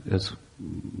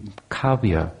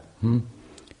kavya.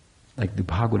 Like the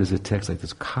Bhagavad is a text like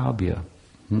this kavya.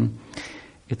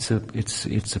 It's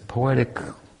a poetic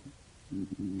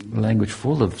language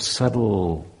full of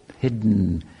subtle,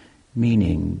 hidden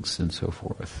meanings and so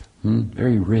forth.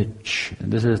 Very rich.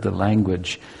 And this is the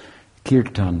language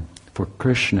Kirtan for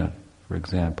Krishna, for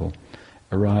example,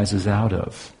 arises out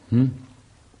of.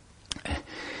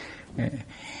 The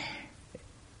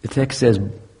text says,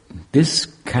 this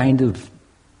kind of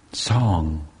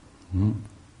song,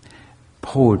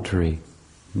 poetry,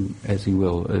 as you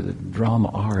will, drama,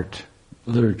 art,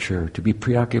 literature, to be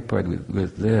preoccupied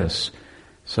with this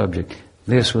subject,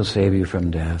 this will save you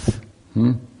from death.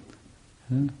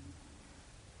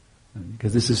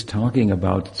 Because this is talking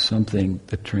about something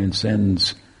that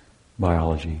transcends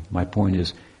biology. My point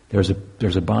is, there's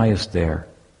a bias there.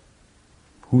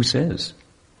 Who says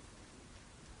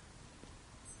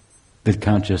that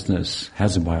consciousness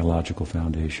has a biological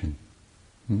foundation?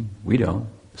 We don't.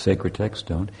 Sacred texts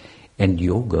don't. And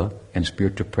yoga and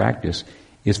spiritual practice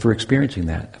is for experiencing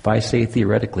that. If I say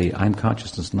theoretically, I'm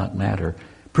consciousness, not matter,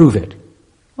 prove it.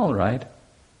 All right.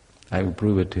 I will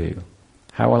prove it to you.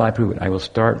 How will I prove it? I will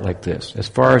start like this. As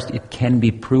far as it can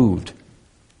be proved.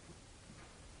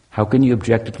 How can you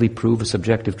objectively prove a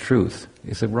subjective truth?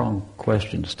 It's a wrong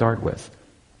question to start with.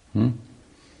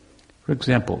 For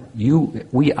example,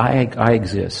 I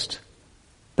exist.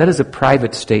 That is a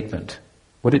private statement.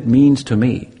 What it means to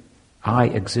me, I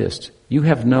exist. You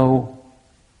have no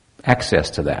access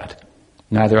to that.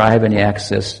 Neither I have any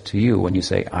access to you when you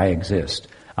say, I exist.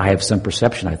 I have some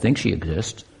perception. I think she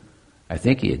exists. I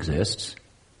think he exists.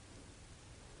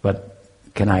 But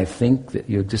can I think that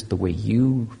you exist the way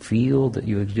you feel that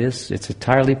you exist? It's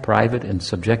entirely private and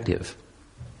subjective.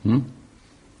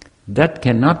 That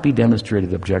cannot be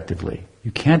demonstrated objectively.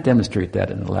 You can't demonstrate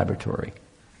that in a laboratory.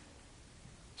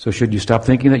 So should you stop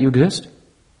thinking that you exist?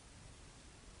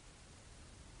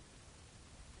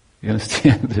 You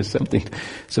understand? There's something,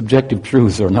 subjective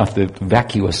truths are not the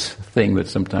vacuous thing that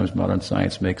sometimes modern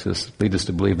science lead us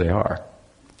to believe they are.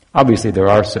 Obviously there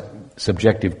are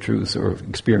subjective truths or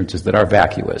experiences that are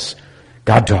vacuous.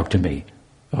 God talked to me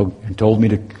and told me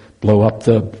to blow up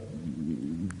the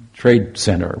Trade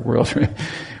Center.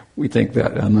 We think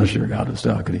that. I'm not sure God was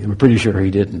talking to you. We're pretty sure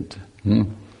he didn't.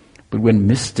 But when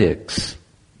mystics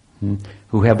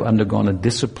who have undergone a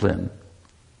discipline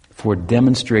for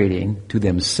demonstrating to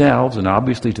themselves and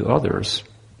obviously to others,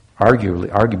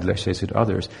 arguably I say to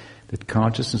others, that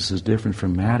consciousness is different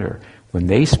from matter. When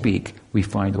they speak, we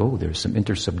find, there's some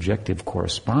intersubjective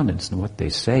correspondence in what they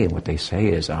say. And what they say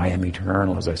is, I am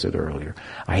eternal, as I said earlier.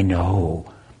 I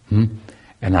know.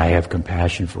 And I have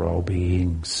compassion for all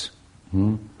beings.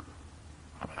 I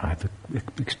have the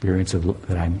experience of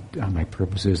that my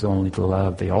purpose is only to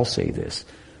love. They all say this.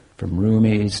 From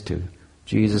Rumis to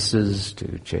Jesus's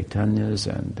to Chaitanya's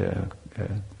and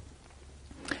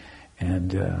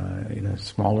in a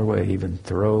smaller way, even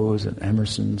Thoreau's and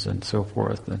Emerson's and so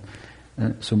forth.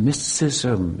 So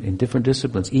mysticism in different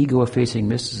disciplines, ego-effacing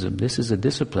mysticism, this is a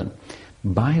discipline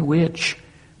by which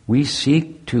we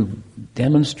seek to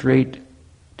demonstrate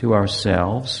to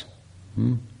ourselves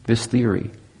this theory.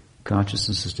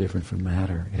 Consciousness is different from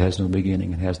matter. It has no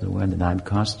beginning, it has no end, and I'm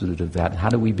constituted of that. And how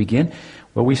do we begin?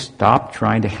 Well, we stop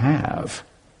trying to have.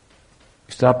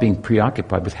 We stop being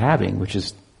preoccupied with having, which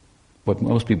is what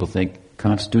most people think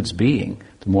constitutes being.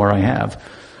 The more I have,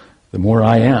 the more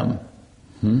I am.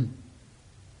 And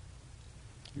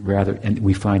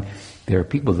we find there are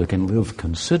people that can live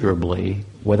considerably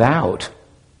without.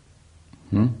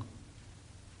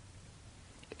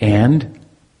 And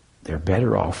they're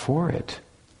better off for it.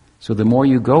 So the more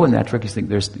you go in that direction,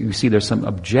 you see there's some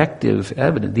objective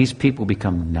evidence. These people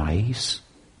become nice.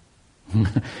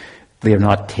 They are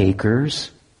not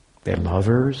takers. They're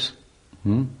lovers.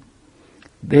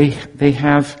 They've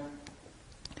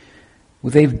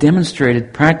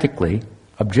demonstrated practically,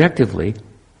 objectively,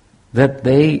 that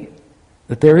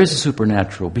there is a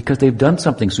supernatural because they've done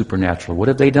something supernatural. What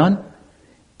have they done?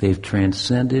 They've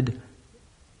transcended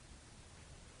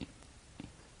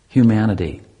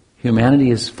humanity. Humanity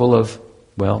is full of,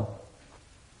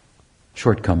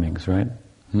 shortcomings, right?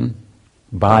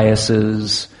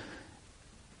 Biases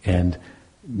and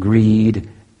greed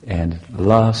and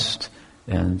lust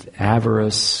and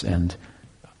avarice and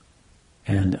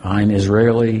I'm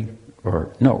Israeli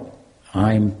or no,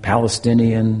 I'm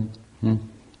Palestinian.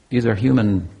 These are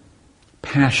human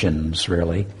passions,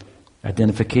 really,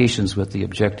 identifications with the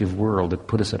objective world that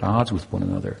put us at odds with one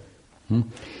another.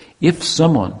 If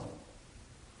someone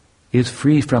is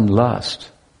free from lust,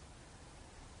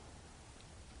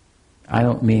 I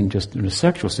don't mean just in a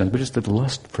sexual sense, but just the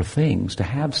lust for things, to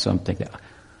have something.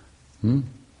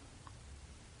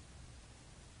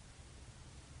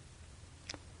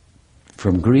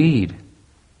 From greed,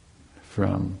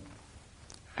 from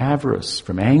avarice,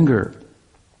 from anger,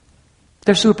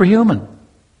 they're superhuman.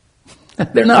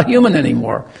 They're not human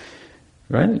anymore.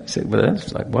 Right? You say, well,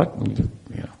 that's like what?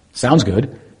 Sounds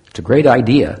good. It's a great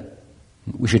idea.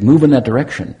 We should move in that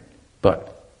direction.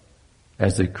 But,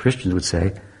 as the Christians would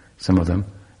say, some of them,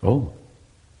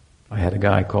 I had a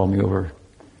guy call me over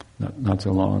not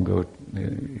so long ago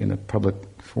in a public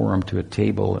forum to a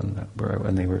table,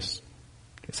 and they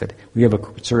said, we have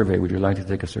a survey, would you like to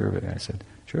take a survey? I said,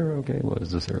 sure, okay, what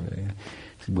is the survey?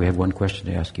 He said, we have one question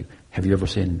to ask you. Have you ever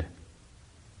sinned?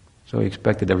 So he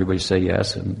expected everybody to say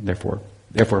yes, and therefore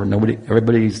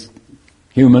everybody's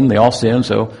human, they all sin,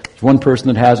 so there's one person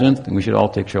that hasn't, and we should all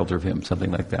take shelter of him.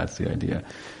 Something like that's the idea.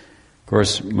 Of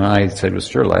course, I said, well,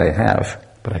 surely I have,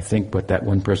 but I think what that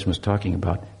one person was talking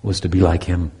about was to be like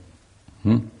him.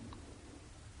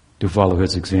 To follow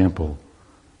his example.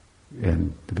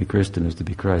 And to be Christian is to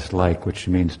be Christ-like, which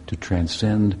means to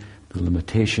transcend the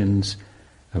limitations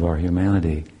of our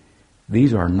humanity.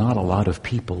 These are not a lot of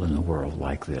people in the world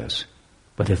like this.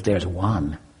 But if there's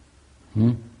one,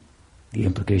 the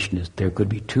implication is there could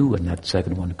be two, and that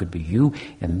second one could be you,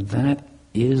 and that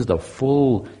is the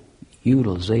full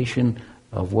utilization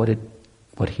of what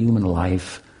human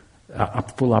life, a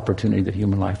full opportunity that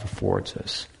human life affords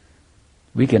us.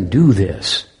 We can do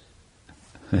this,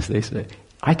 as they say.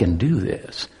 I can do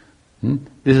this.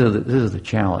 This is the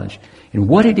challenge. And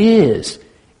what it is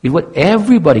what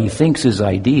everybody thinks is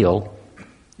ideal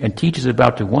and teaches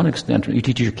about to one extent. You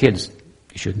teach your kids,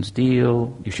 you shouldn't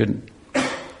steal, you shouldn't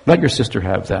let your sister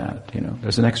have that.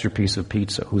 There's an extra piece of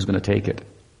pizza. Who's going to take it?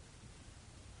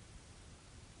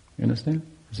 You understand?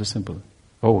 It's a simple.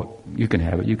 You can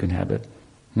have it. You can have it.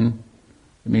 It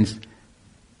means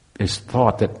it's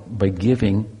thought that by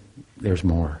giving, there's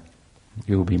more.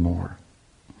 You will be more.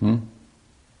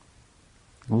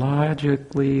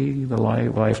 Logically, the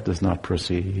life does not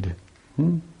proceed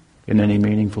in any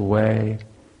meaningful way.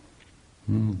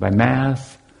 By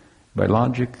math, by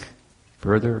logic,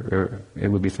 further, it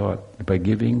would be thought by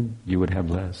giving you would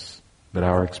have less. But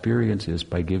our experience is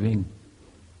by giving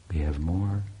we have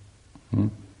more.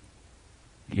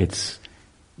 It's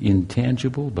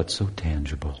intangible but so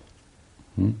tangible.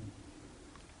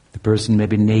 The person may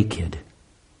be naked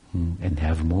and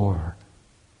have more.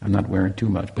 I'm not wearing too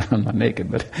much, but I'm not naked,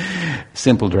 but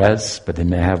simple dress, but they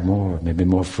may have more, maybe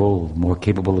more full, more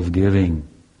capable of giving.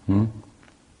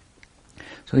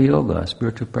 So yoga,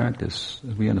 spiritual practice,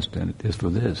 as we understand it, is for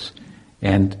this.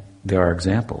 And there are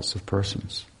examples of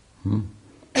persons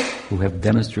who have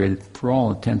demonstrated, for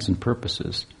all intents and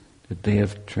purposes, that they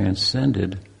have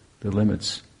transcended the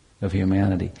limits of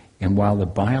humanity. And while the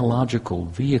biological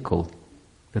vehicle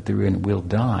that they're in will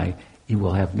die, it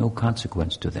will have no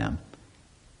consequence to them.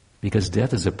 Because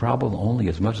death is a problem only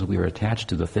as much as we are attached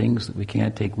to the things that we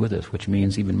can't take with us, which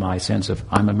means even my sense of,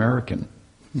 I'm American.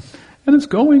 And it's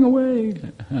going away.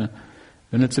 And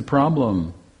it's a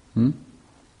problem. The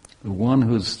one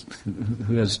who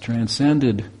has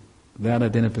transcended that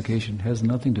identification has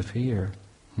nothing to fear.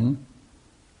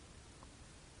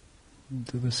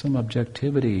 There's some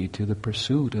objectivity to the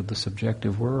pursuit of the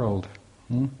subjective world.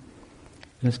 And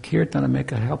as Kirtana may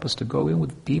help us to go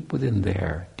deep within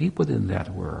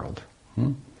that world.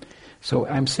 So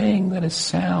I'm saying that it's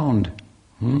sound.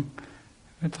 We're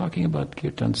talking about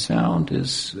Kirtan. Sound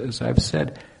is, as I've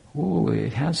said,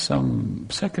 it has from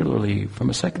a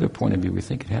secular point of view, we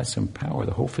think it has some power.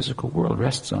 The whole physical world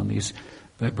rests on these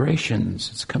vibrations.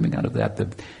 It's coming out of that.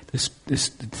 This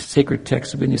sacred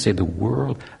text, when you say the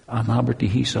world,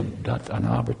 anabratihisam, dat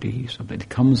anabratihisam, it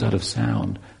comes out of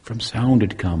sound. From sound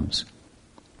it comes.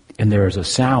 And there is a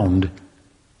sound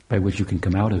by which you can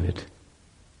come out of it.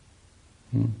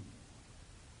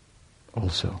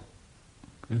 Also.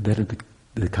 That are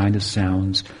the kind of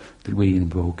sounds that we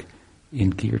invoke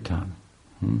in Kirtan.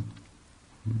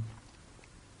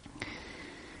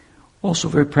 Also,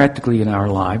 very practically in our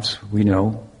lives, we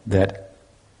know that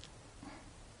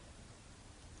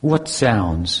what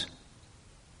sounds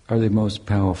are the most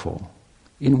powerful?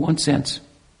 In one sense,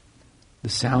 the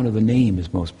sound of a name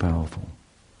is most powerful.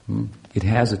 It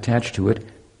has attached to it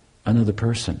another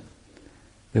person.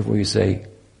 Therefore you say,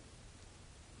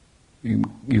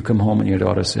 you come home and your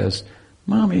daughter says,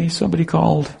 "Mommy, somebody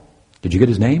called. Did you get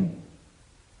his name?"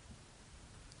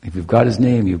 If you've got his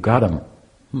name, you've got him,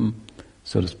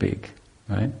 so to speak,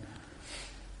 right?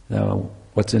 Now,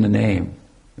 what's in a name?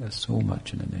 There's so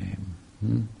much in a name.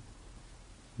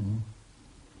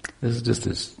 This is just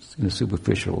this, in a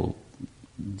superficial,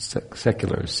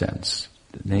 secular sense.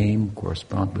 The name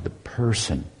corresponds with a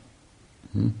person.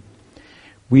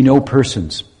 We know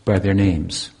persons by their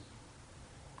names.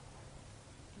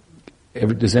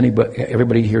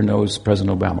 Everybody here knows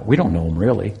President Obama. We don't know him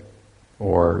really,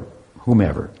 or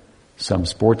whomever, some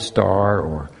sports star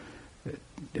or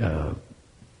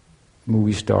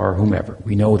movie star, whomever.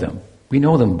 We know them. We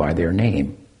know them by their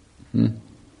name,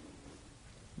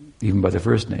 even by their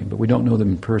first name, but we don't know them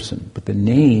in person. But the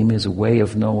name is a way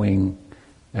of knowing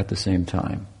at the same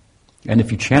time. And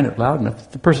if you chant it loud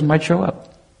enough, the person might show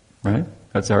up, right?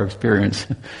 That's our experience.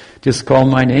 Just call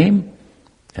my name,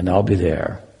 and I'll be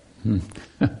there.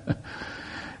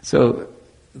 So,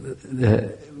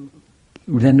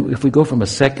 then if we go from a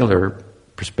secular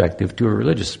perspective to a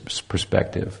religious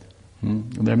perspective,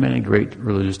 there are many great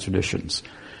religious traditions.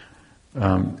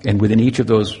 And within each of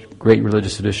those great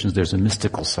religious traditions, there's a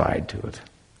mystical side to it,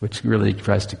 which really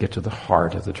tries to get to the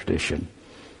heart of the tradition.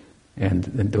 And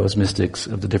those mystics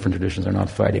of the different traditions are not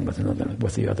fighting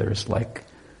with the others, like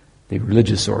the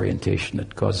religious orientation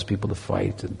that causes people to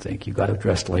fight and think, you got to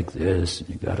dress like this, and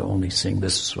you got to only sing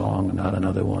this song and not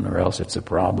another one, or else it's a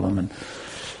problem,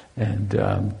 and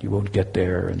you won't get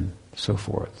there, and so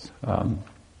forth.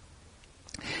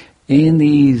 In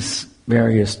these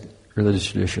various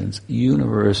religious traditions,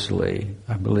 universally,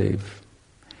 I believe,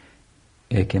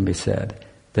 it can be said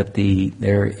that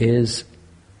there is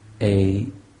a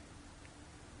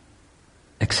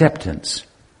acceptance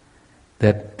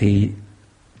that the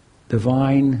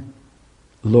divine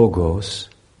Logos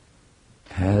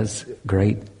has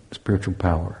great spiritual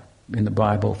power. In the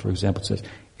Bible, for example, it says,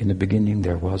 in the beginning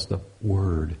there was the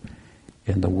Word,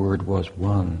 and the Word was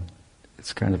one.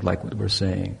 It's kind of like what we're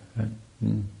saying. Right?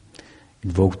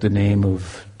 Invoke the name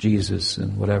of Jesus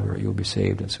and whatever, you'll be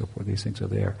saved, and so forth. These things are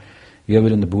there. You have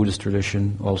it in the Buddhist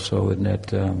tradition also, in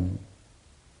that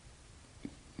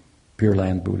Pure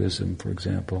Land Buddhism, for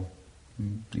example.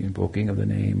 The invoking of the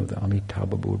name of the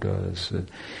Amitabha Buddhas.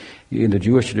 In the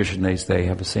Jewish tradition, they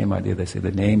have the same idea. They say the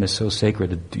name is so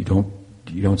sacred that you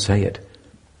don't say it.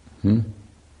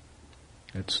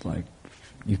 It's like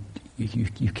you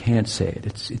can't say it.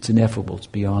 It's ineffable. It's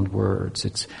beyond words.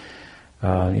 It's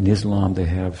in Islam they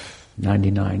have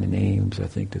 99 names, I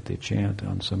think, that they chant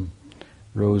on some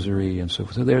rosary and so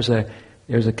forth. So there's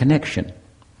a connection.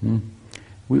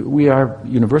 We are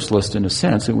universalists in a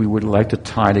sense, and we would like to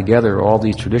tie together all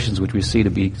these traditions which we see to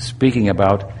be speaking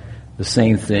about the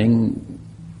same thing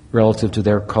relative to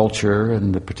their culture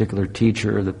and the particular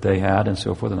teacher that they had and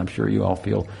so forth. And I'm sure you all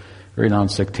feel very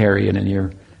non-sectarian in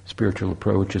your spiritual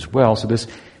approach as well. So this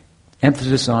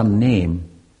emphasis on name,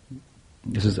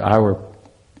 this is our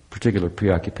particular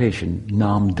preoccupation,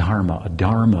 nam dharma, a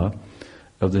dharma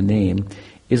of the name,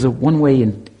 is one way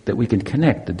that we can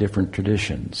connect the different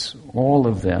traditions. All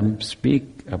of them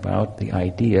speak about the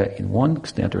idea, in one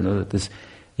extent or another, that this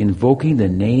invoking the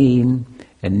name,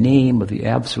 a name of the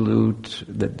Absolute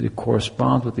that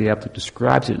corresponds with the Absolute,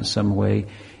 describes it in some way,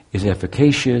 is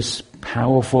efficacious,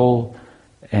 powerful,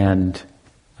 and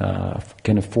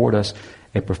can afford us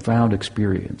a profound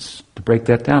experience. To break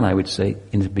that down, I would say,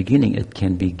 in the beginning, it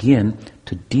can begin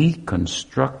to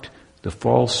deconstruct the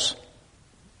false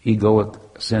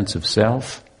egoic sense of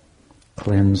self,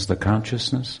 cleanse the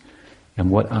consciousness,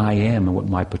 and what I am and what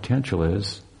my potential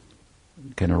is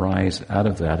can arise out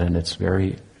of that, and it's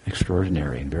very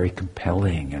extraordinary and very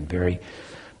compelling and very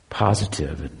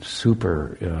positive and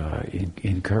super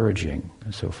encouraging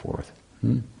and so forth.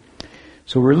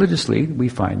 So religiously we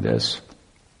find this.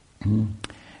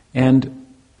 And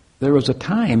there was a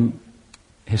time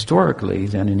historically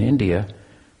then in India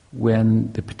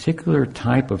when the particular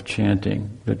type of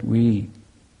chanting that we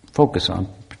focus on,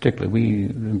 particularly we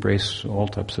embrace all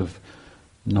types of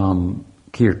Nam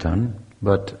Kirtan,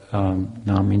 but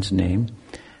Nam means name,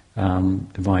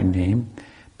 divine name.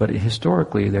 But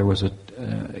historically there was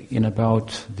in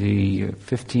about the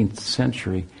 15th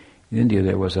century in India,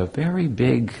 there was a very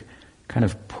big kind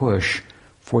of push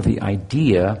for the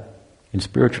idea in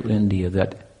spiritual India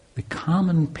that the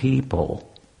common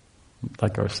people,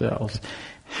 like ourselves,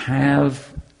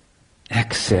 have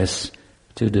access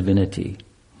to divinity,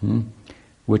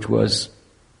 which was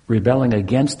rebelling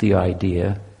against the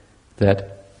idea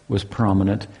that was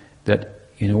prominent, that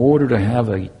in order to have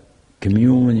a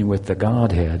communion with the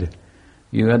Godhead,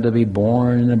 you had to be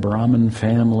born in a Brahmin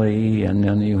family, and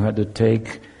then you had to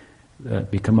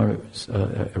become a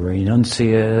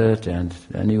renunciate, and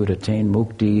then you would attain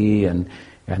mukti, and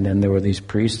then there were these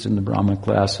priests in the Brahmin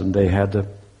class, and they had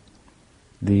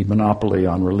the monopoly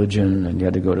on religion, and you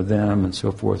had to go to them, and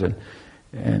so forth,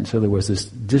 and so there was this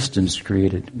distance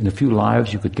created. In a few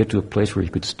lives, you could get to a place where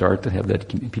you could start to have that.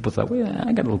 People thought, well,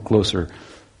 I got a little closer,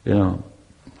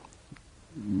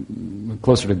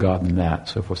 closer to God than that,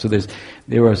 so forth. So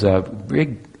there was a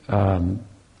big,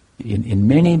 in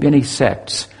many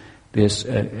sects, this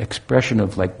expression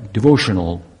of like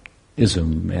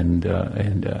devotionalism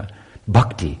and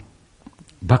bhakti.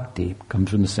 Bhakti comes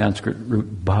from the Sanskrit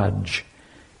root bhaj.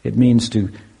 It means to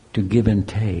give and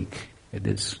take. It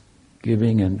is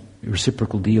giving and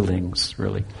reciprocal dealings,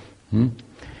 really. And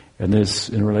this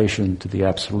in relation to the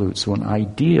Absolute. So an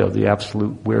idea of the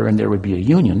Absolute wherein there would be a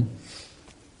union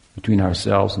between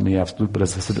ourselves and the Absolute, but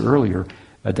as I said earlier,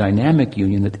 a dynamic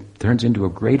union that turns into a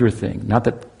greater thing, not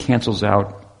that cancels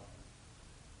out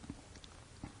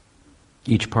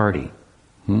each party.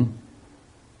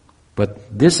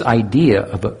 But this idea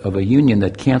of a union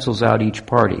that cancels out each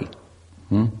party,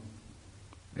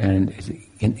 and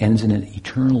it ends in an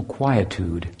eternal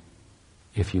quietude,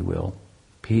 if you will.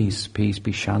 Peace, peace,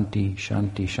 be shanti,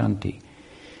 shanti, shanti.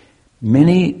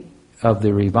 Many of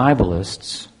the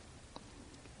revivalists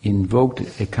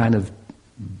invoked a kind of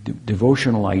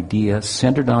devotional idea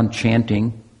centered on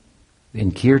chanting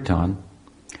in kirtan,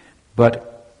 but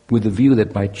with the view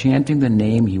that by chanting the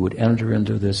name you would enter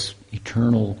into this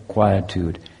eternal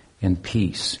quietude and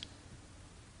peace.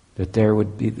 That there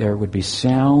would be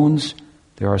sounds,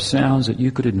 there are sounds that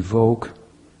you could invoke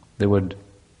that would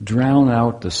drown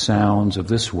out the sounds of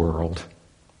this world.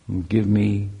 Give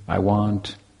me, I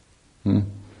want,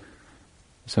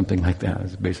 something like that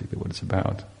is basically what it's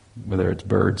about. Whether it's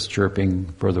birds chirping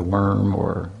for the worm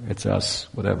or it's us,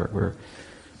 whatever. We're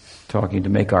talking to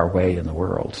make our way in the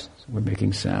world. So we're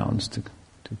making sounds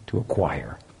to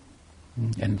acquire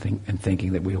and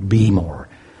thinking that we'll be more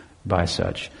by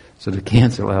such. So to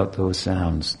cancel out those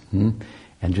sounds and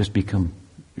just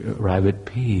arrive at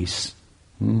peace.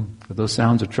 But those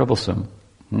sounds are troublesome.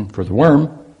 For the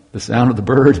worm, the sound of the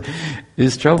bird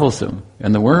is troublesome.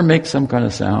 And the worm makes some kind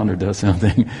of sound or does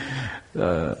something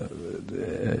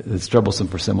it's troublesome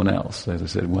for someone else. As I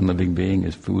said, one living being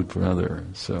is food for another.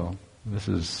 So this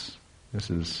is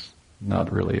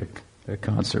not really a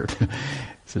concert.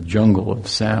 It's a jungle of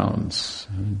sounds.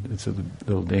 It's a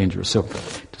little dangerous. So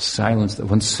to silence that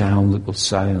one sound that will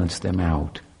silence them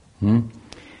out. And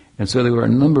so there were a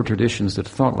number of traditions that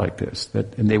thought like this,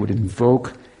 and they would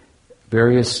invoke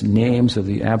various names of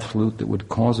the Absolute that would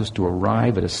cause us to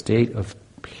arrive at a state of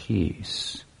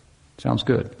peace. Sounds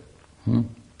good.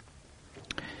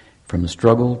 From the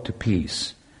struggle to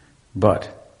peace. But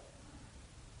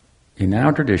in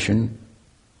our tradition,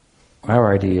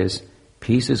 our idea is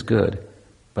peace is good,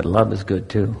 but love is good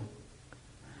too.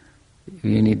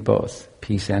 You need both,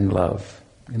 peace and love.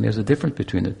 And there's a difference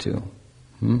between the two.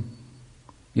 You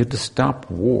have to stop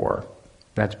war.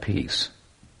 That's peace.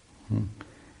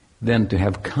 Then to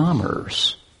have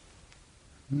commerce,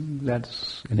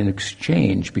 that's an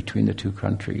exchange between the two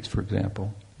countries, for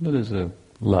example. That is a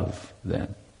love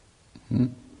then.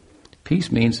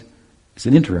 Peace means it's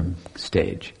an interim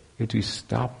stage. You have to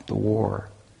stop the war.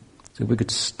 So if we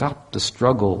could stop the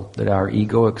struggle that our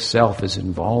egoic self is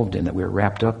involved in, that we're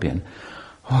wrapped up in,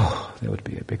 that would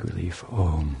be a big relief.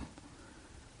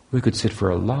 We could sit for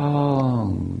a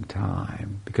long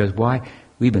time. Because why?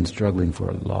 We've been struggling for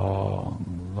a long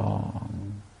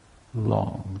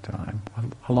time.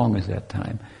 How long is that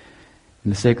time?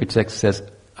 And the sacred text says,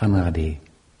 anadi.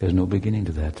 There's no beginning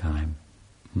to that time.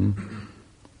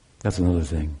 That's another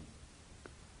thing.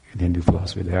 In Hindu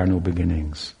philosophy, there are no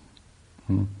beginnings.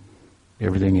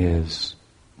 Everything is.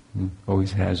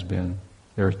 Always has been.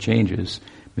 There are changes.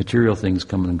 Material things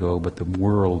come and go, but the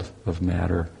world of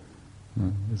matter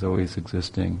is always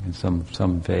existing in some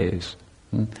phase.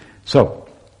 So,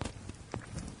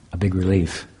 a big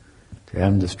relief to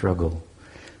end the struggle.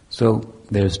 So,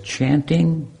 there's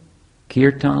chanting,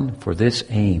 kirtan, for this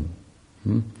aim.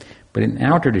 But in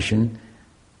our tradition,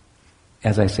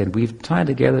 as I said, we've tied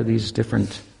together these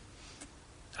different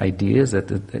ideas that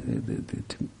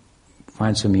to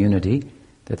find some unity,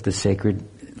 that the sacred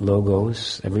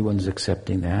logos, everyone's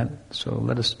accepting that. So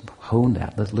let us hone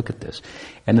that. Let's look at this.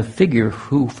 And the figure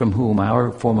from whom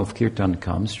our form of kirtan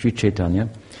comes, Sri Chaitanya,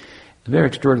 a very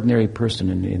extraordinary person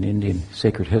in Indian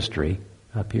sacred history,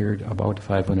 appeared about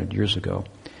 500 years ago.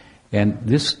 And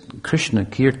this Krishna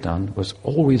kirtan was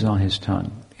always on his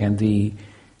tongue. And he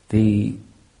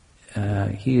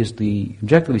is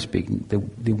objectively speaking,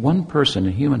 the one person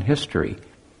in human history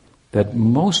that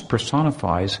most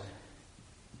personifies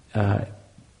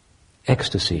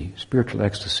ecstasy, spiritual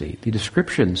ecstasy. The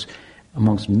descriptions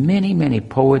amongst many, many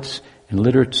poets and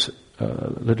literateurs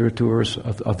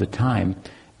of the time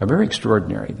are very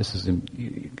extraordinary. This is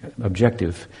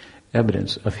objective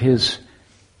evidence of his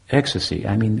ecstasy.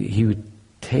 I mean, he would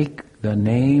take the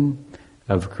name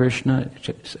of Krishna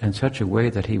in such a way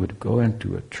that he would go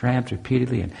into a trance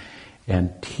repeatedly,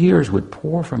 and tears would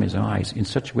pour from his eyes in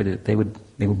such a way that they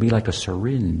would be like a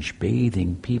syringe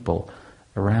bathing people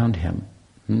around him.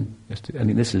 I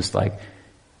mean, this is like,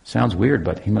 sounds weird,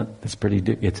 but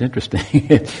it's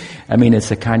interesting. I mean,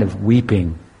 it's a kind of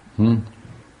weeping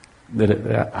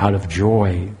out of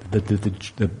joy,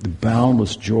 the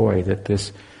boundless joy that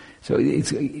this. So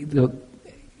this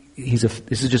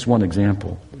is just one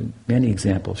example. Many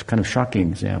examples, kind of shocking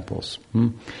examples,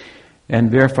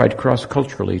 and verified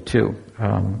cross-culturally too.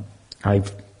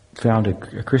 I've found a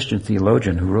Christian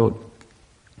theologian who wrote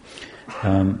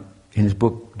in his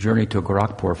book Journey to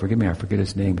Gorakhpur. Forgive me, I forget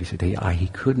his name. He said he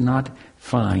could not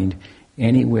find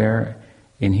anywhere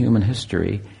in human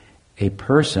history a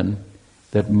person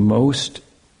that most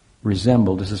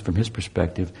resembled, this is from his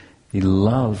perspective, the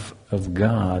love of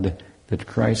God that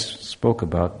Christ spoke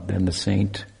about than the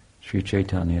saint Sri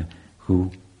Chaitanya,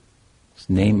 whose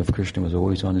name of Krishna was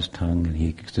always on his tongue, and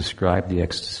he described the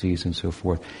ecstasies and so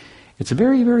forth. It's a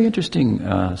very, very interesting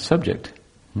subject.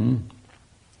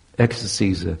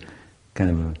 Ecstasy is a kind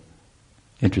of an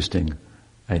interesting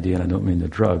idea, and I don't mean the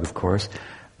drug, of course,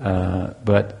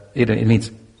 but it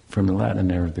means, from the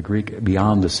Latin or the Greek,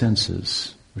 beyond the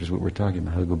senses, which is what we're talking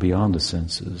about, how to go beyond the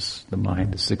senses, the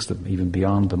mind, the sixth, even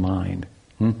beyond the mind,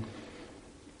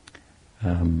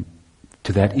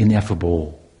 to that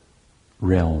ineffable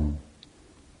realm,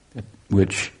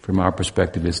 which, from our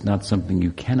perspective, is not something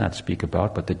you cannot speak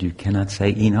about, but that you cannot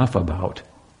say enough about.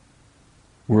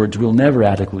 Words will never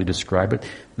adequately describe it.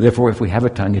 Therefore, if we have a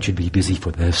tongue, it should be busy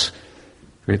for this.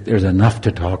 There's enough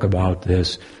to talk about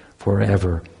this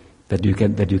forever, that you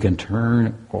can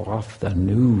turn off the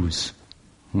news.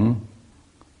 For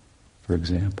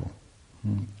example,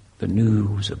 the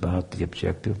news about the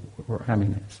objective. I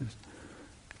mean,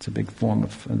 it's a big form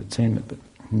of entertainment, but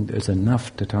there's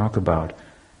enough to talk about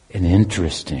in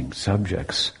interesting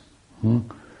subjects. And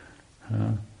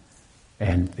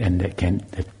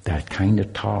that kind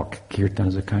of talk, kirtan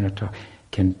is a kind of talk,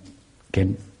 can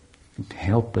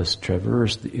help us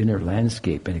traverse the inner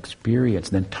landscape and experience,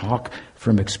 then talk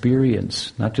from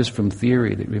experience, not just from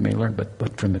theory that we may learn,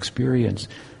 but from experience.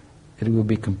 It will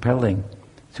be compelling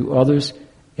to others,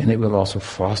 and it will also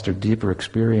foster deeper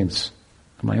experience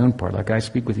on my own part. Like I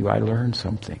speak with you, I learn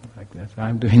something like that.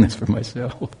 I'm doing this for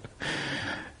myself.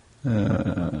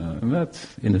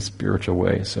 That's in a spiritual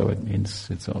way, so it means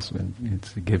it's also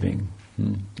it's giving.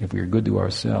 If we are good to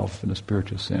ourselves in a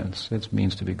spiritual sense, it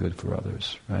means to be good for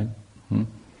others, right?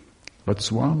 But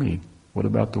Swami, what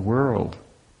about the world?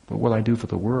 What will I do for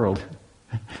the world?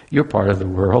 You're part of the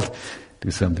world.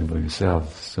 Do something for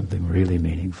yourself, something really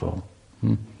meaningful.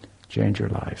 Change your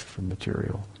life from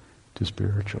material to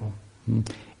spiritual.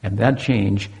 And that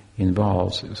change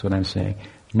involves, is what I'm saying,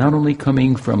 not only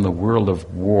coming from the world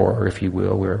of war, if you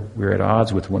will, where we're at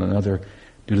odds with one another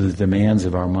due to the demands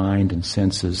of our mind and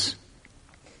senses,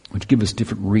 which give us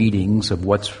different readings of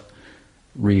what's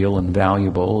real and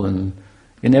valuable, and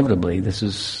inevitably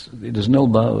there's no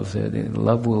love.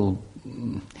 Love will,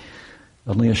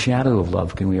 only a shadow of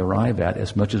love can we arrive at,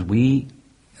 as much as we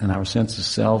and our sense of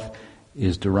self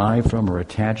is derived from or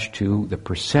attached to the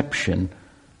perception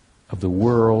of the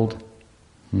world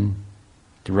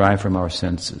derived from our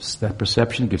senses. That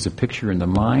perception gives a picture in the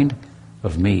mind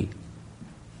of me.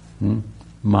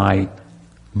 My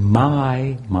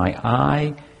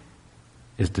I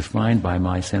is defined by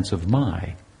my sense of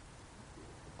my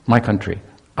country.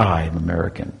 I am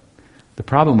American. The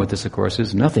problem with this, of course,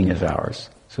 is nothing is ours.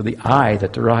 So the I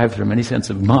that derives from any sense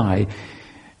of my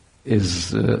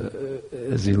is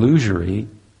as illusory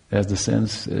as the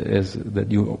sense as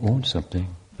that you own something,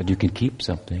 that you can keep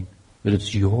something, that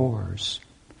it's yours.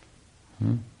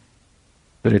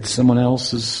 But it's someone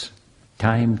else's,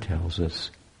 time tells us.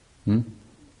 Isn't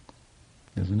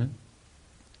it?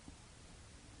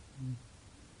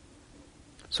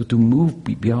 So to move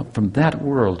beyond from that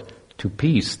world to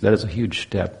peace, that is a huge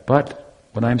step. But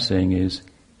what I'm saying is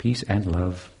peace and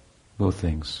love, both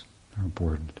things are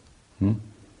important.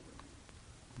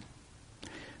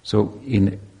 So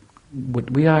in what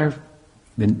we are,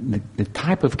 the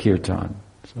type of kirtan,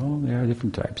 so there are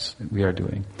different types that we are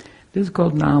doing. This is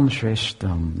called Nam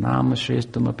Shreshtam. Nam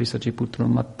Shreshtam api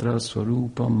sachiputram matra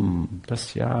swarupam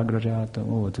tasyagrajata.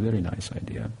 Oh, it's a very nice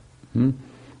idea.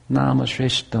 Nama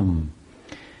Shreshtam.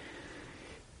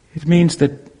 It means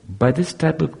that by this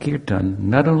type of kirtan,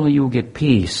 not only you get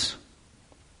peace,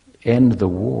 end the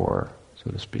war,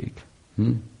 so to speak,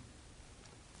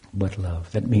 but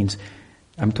love. That means,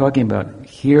 I'm talking about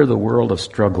here the world of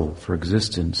struggle for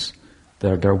existence,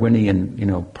 the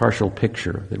Darwinian, partial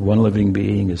picture that one living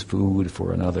being is food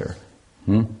for another,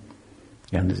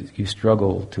 and you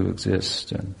struggle to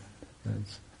exist, and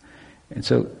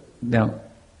so now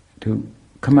to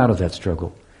come out of that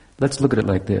struggle, let's look at it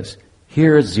like this.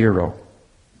 Here is 0.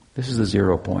 This is the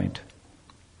 0 point.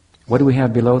 What do we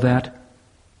have below that?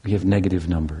 We have negative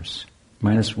numbers.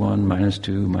 -1,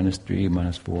 -2, -3,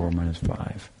 -4,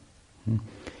 -5.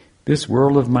 This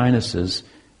world of minuses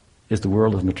is the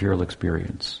world of material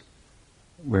experience,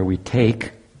 where we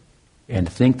take and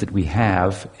think that we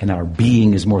have, and our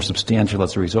being is more substantial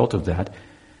as a result of that,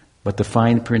 but the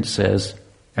fine print says,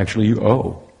 actually you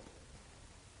owe.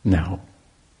 Now,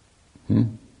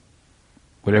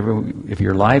 whatever, if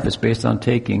your life is based on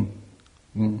taking,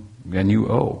 then you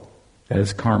owe. That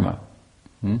is karma.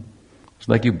 It's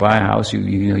like you buy a house,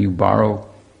 you borrow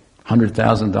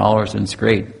 $100,000 and it's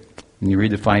great. And you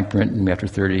read the fine print, and after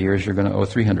 30 years, you're going to owe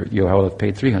 $300,000. You'll have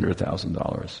paid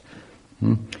 $300,000.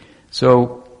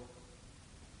 So,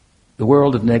 the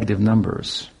world of negative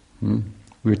numbers.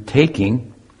 We're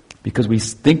taking because we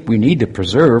think we need to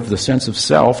preserve the sense of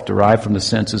self derived from the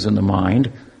senses in the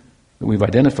mind that we've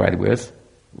identified with.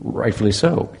 Rightfully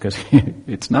so, because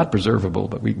it's not preservable,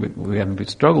 but we have to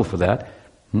struggle for that.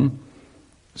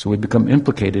 So we become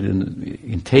implicated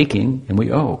in taking, and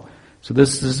we owe. So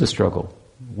this is a struggle.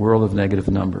 World of negative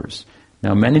numbers.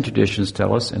 Now many traditions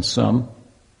tell us, and some,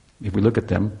 if we look at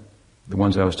them, the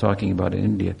ones I was talking about in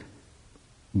India,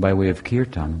 by way of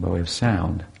kirtan, by way of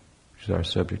sound, which is our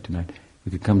subject tonight,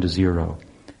 we could come to 0.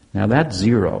 Now that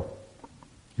 0,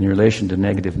 in relation to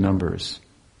negative numbers,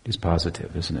 is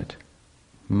positive, isn't it?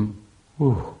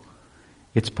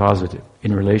 It's positive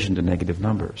in relation to negative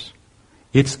numbers.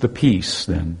 It's the peace,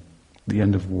 then, the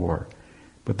end of war.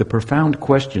 But the profound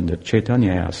question that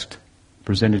Chaitanya asked,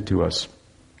 presented to us,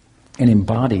 and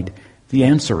embodied the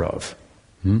answer of,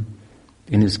 in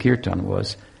his kirtan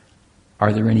was,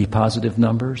 are there any positive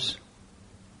numbers?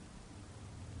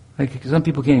 Like, some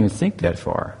people can't even think that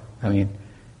far. I mean,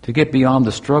 to get beyond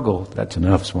the struggle, that's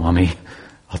enough, Swami.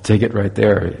 I'll take it right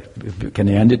there. Can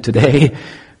I end it today?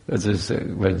 Whether it's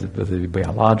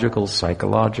biological,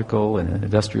 psychological, and an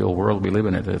industrial world we live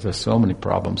in, there's so many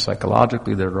problems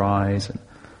psychologically that arise, and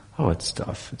it's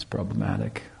tough, it's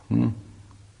problematic. To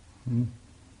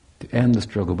end the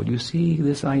struggle. But you see,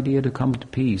 this idea to come to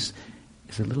peace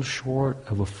is a little short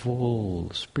of a full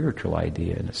spiritual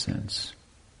idea in a sense.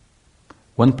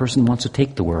 One person wants to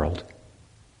take the world,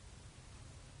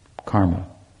 karma,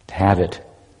 to have it.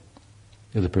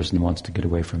 The other person wants to get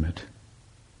away from it.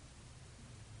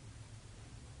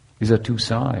 These are two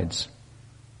sides,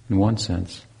 in one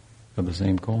sense, of the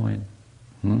same coin.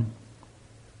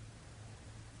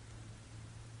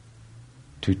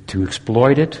 To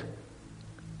exploit it,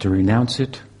 to renounce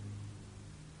it.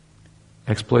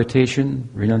 Exploitation,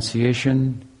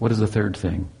 renunciation. What is the third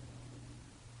thing?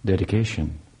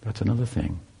 Dedication. That's another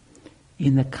thing.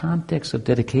 In the context of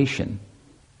dedication,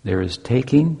 there is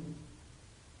taking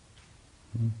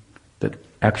that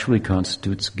actually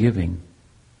constitutes giving.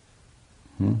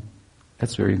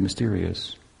 That's very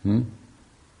mysterious.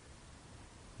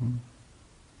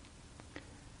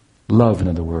 Love, in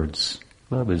other words.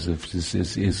 Love is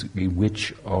in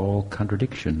which all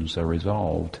contradictions are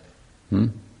resolved.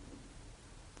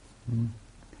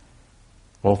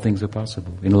 All things are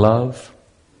possible. In love,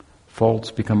 faults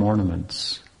become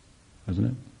ornaments,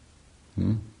 doesn't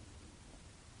it?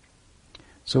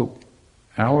 So,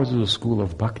 ours is a school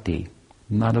of bhakti,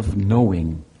 not of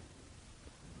knowing.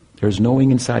 There's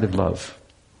knowing inside of love,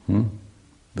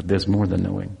 but there's more than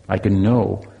knowing. I can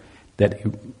know that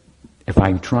if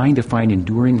I'm trying to find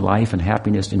enduring life and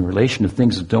happiness in relation to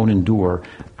things that don't endure,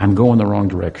 I'm going the wrong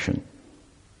direction.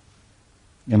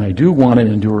 And I do want an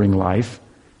enduring life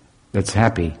that's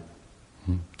happy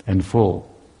and full.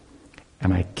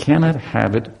 And I cannot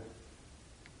have it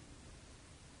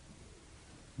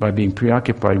by being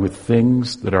preoccupied with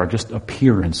things that are just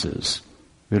appearances,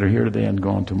 that are here today and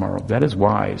gone tomorrow. That is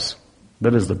wise.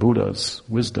 That is the Buddha's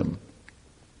wisdom.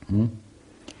 And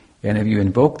if you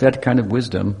invoke that kind of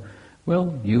wisdom,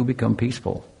 well, you become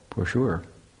peaceful, for sure.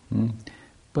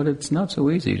 But it's not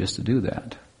so easy just to do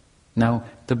that. Now,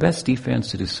 the best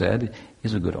defense, it is said,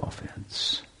 is a good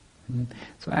offense.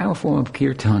 So our form of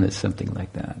kirtan is something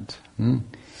like that.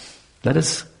 Let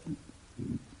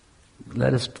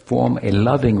us form a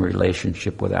loving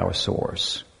relationship with our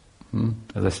source.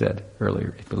 As I said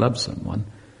earlier, if you love someone,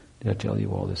 they'll tell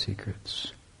you all the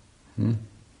secrets. And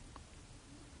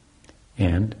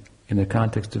in the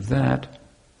context of that,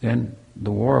 then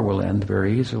the war will end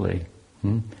very easily.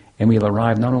 And we'll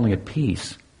arrive not only at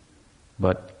peace,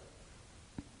 but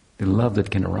the love that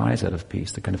can arise out of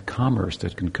peace, the kind of commerce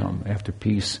that can come after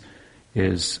peace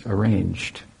is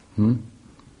arranged.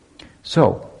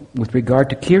 So, with regard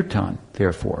to kirtan,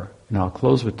 therefore, and I'll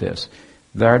close with this,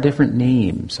 there are different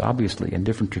names, obviously, and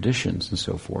different traditions and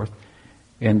so forth,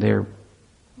 and they're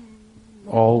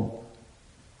all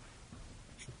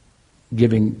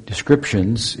giving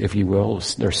descriptions, if you will.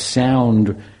 They're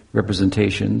sound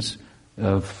representations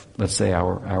of, let's say,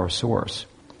 our source.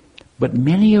 But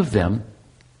many of them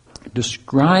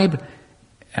describe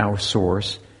our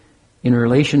source in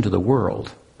relation to the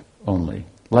world only.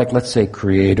 Like, let's say,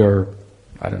 Creator,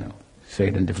 I don't know, say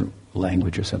it in a different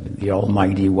language or something, the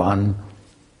Almighty One,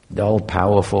 the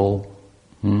All-Powerful,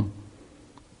 the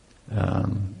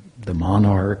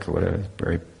Monarch, or whatever,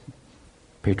 very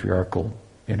patriarchal,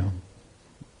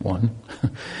 one.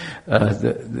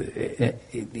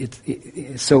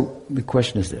 So the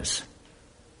question is this.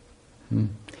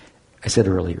 I said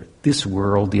earlier, this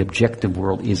world, the objective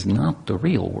world, is not the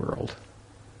real world.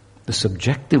 The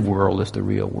subjective world is the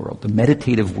real world. The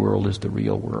meditative world is the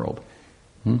real world.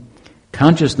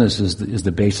 Consciousness is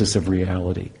the basis of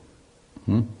reality.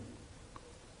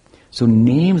 So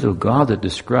names of God that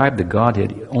describe the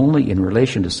Godhead only in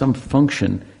relation to some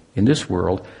function in this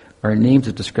world are names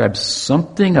that describe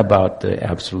something about the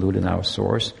Absolute in our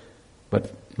source,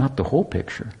 but not the whole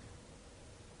picture.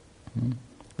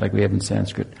 Like we have in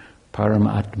Sanskrit,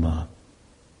 Paramatma,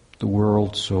 the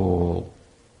world soul,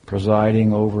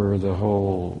 presiding over the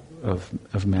whole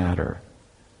of matter.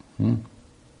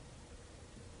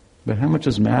 But how much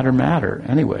does matter matter?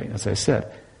 Anyway, as I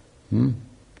said,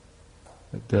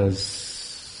 it does.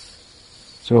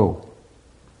 So,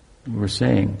 we're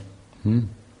saying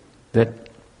that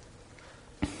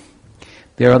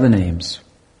there are other names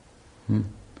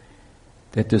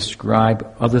that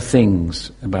describe other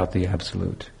things about the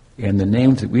Absolute. And the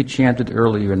names that we chanted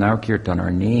earlier in our kirtan are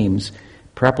names,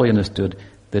 properly understood,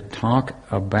 that talk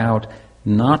about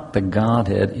not the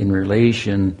Godhead in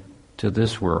relation to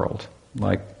this world.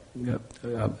 Like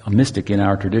a mystic in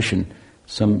our tradition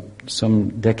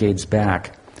some decades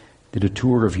back did a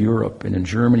tour of Europe, and in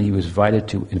Germany he was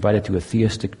invited to a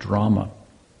theistic drama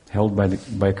held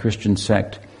by a Christian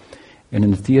sect. And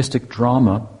in the theistic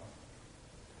drama,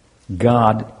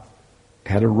 God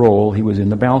had a role. He was in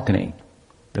the balcony.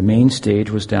 The main stage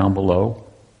was down below,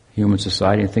 human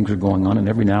society, and things were going on, and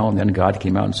every now and then God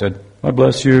came out and said, I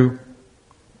bless you.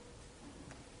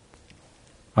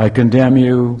 I condemn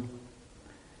you.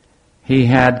 He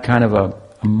had kind of a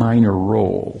minor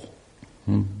role.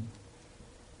 In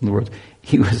other words,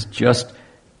 he was just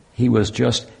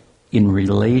in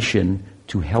relation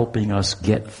to helping us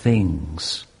get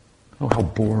things. Oh, how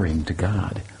boring to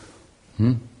God.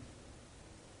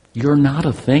 You're not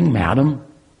a thing, madam,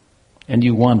 and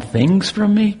you want things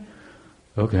from me?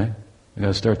 Okay, I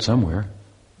gotta start somewhere.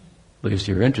 At least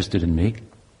you're interested in me.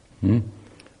 You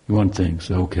want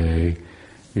things, okay.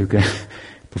 You can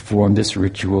perform this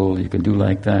ritual, you can do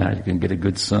like that, you can get a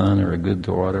good son or a good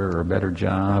daughter or a better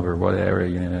job or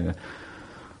whatever.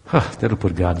 That'll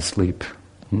put God to sleep.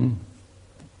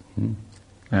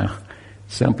 Now,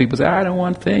 some people say, I don't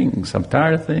want things, I'm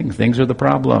tired of things, things are the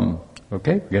problem.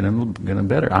 Okay, getting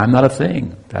better. I'm not a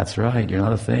thing. That's right, you're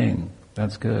not a thing.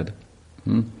 That's good.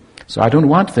 So I don't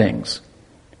want things.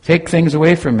 Take things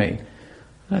away from me.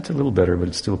 That's a little better, but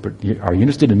it's still... Are you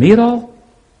interested in me at all?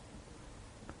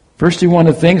 First you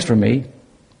wanted things from me,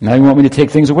 now you want me to take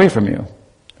things away from you.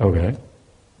 Okay,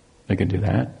 I can do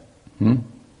that. You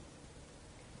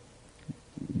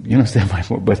understand my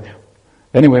point? But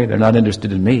anyway, they're not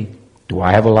interested in me. Do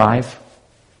I have a life?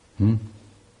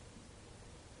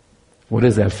 What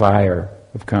is that fire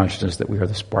of consciousness that we are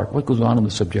the spark? What goes on in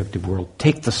the subjective world?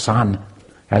 Take the sun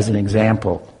as an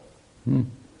example.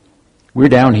 We're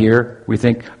down here, we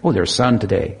think, oh, there's sun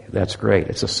today. That's great.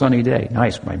 It's a sunny day.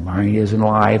 Nice. My mind is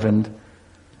enlivened.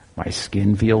 My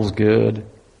skin feels good.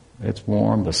 It's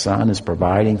warm. The sun is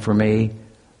providing for me.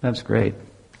 That's great.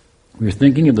 We're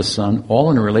thinking of the sun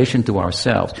all in relation to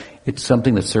ourselves. It's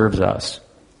something that serves us.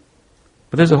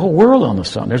 But there's a whole world on the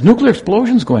sun. There's nuclear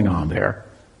explosions going on there.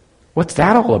 What's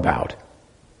that all about?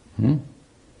 And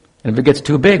if it gets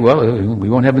too big, well, we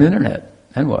won't have an internet.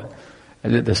 Then what?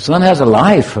 The sun has a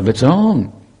life of its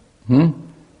own.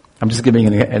 I'm just giving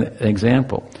an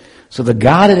example. So the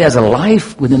Godhead has a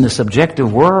life within the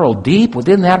subjective world, deep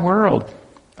within that world.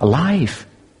 A life.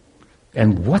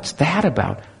 And what's that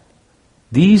about?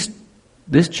 This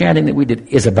chanting that we did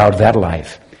is about that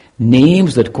life.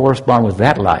 Names that correspond with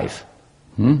that life.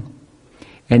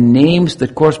 And names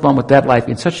that correspond with that life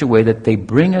in such a way that they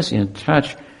bring us in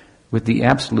touch with the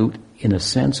Absolute in a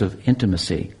sense of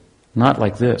intimacy. Not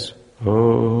like this.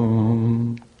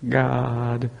 Oh,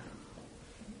 God.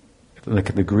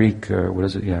 Like the Greek, what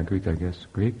is it? Yeah, Greek, I guess.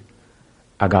 Greek?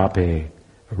 Agape.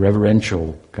 A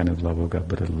reverential kind of love of God,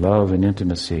 but a love and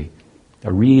intimacy.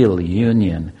 A real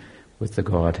union with the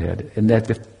Godhead. And that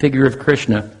the figure of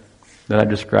Krishna that I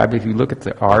described, if you look at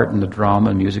the art and the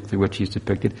drama and music through which he's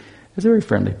depicted, is a very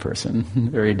friendly person,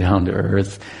 very down to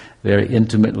earth, very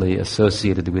intimately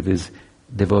associated with his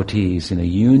devotees in a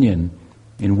union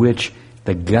in which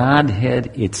the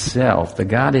Godhead itself, the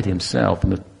Godhead himself,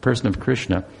 in the person of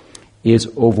Krishna, is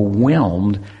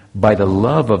overwhelmed by the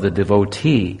love of the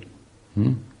devotee.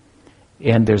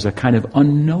 And there's a kind of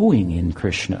unknowing in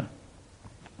Krishna.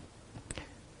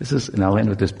 And I'll end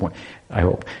with this point, I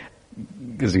hope,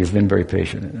 because he's been very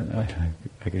patient, and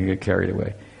I can get carried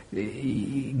away.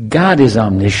 God is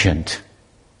omniscient.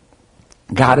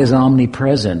 God is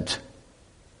omnipresent.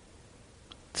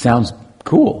 Sounds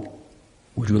cool.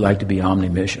 Would you like to be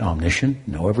omniscient,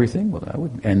 know everything? Well, that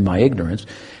would end my ignorance.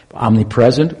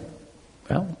 Omnipresent,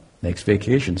 well, makes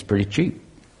vacations pretty cheap.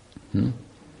 I'm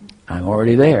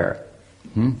already there.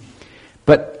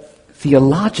 But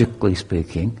theologically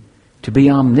speaking, to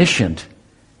be omniscient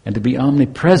and to be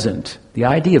omnipresent, the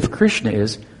idea of Krishna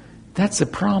is, that's a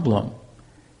problem.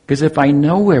 Because if I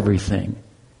know everything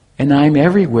and I'm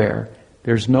everywhere,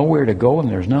 there's nowhere to go and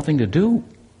there's nothing to do.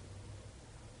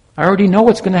 I already know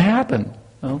what's going to happen.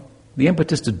 Well, the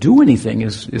impetus to do anything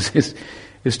is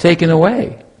taken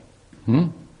away.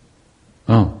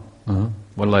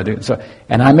 What'll I do?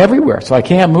 And I'm everywhere, so I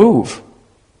can't move.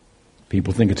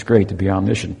 People think it's great to be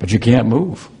omniscient, but you can't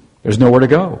move. There's nowhere to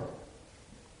go.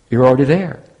 You're already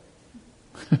there.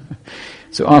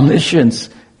 So omniscience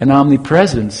and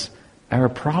omnipresence are a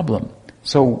problem.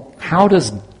 So how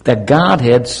does the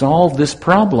Godhead solve this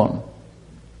problem?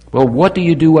 Well, what do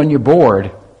you do when you're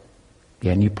bored?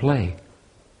 Then you play.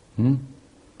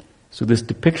 So this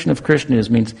depiction of Krishna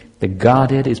means the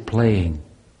Godhead is playing.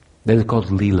 That is called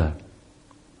Leela.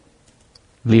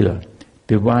 Leela,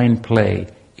 divine play.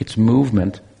 It's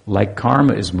movement, like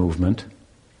karma is movement.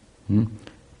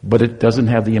 But it doesn't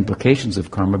have the implications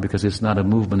of karma because it's not a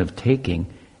movement of taking,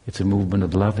 it's a movement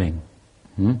of loving.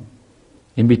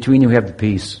 In between you have the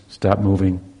peace, stop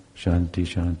moving, shanti,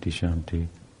 shanti, shanti.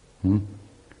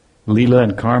 Leela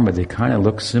and karma, they kind of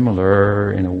look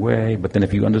similar in a way, but then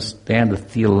if you understand the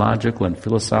theological and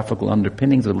philosophical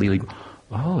underpinnings of Leela, you go,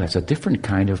 oh, that's a different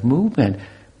kind of movement.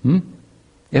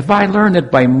 If I learn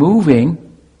that by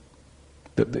moving,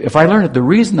 if I learn that the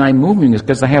reason I'm moving is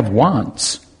because I have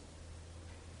wants,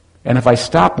 and if I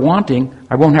stop wanting,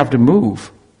 I won't have to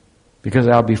move because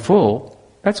I'll be full,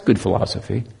 that's good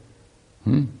philosophy.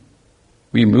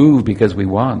 We move because we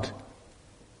want,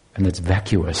 and it's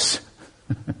vacuous.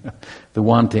 The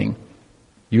wanting.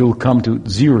 You'll come to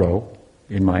zero,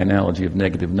 in my analogy of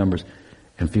negative numbers,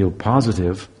 and feel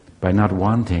positive by not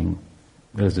wanting.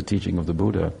 That is the teaching of the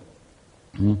Buddha.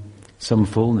 Some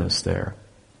fullness there.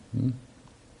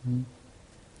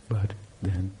 But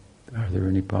then, are there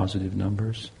any positive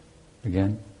numbers?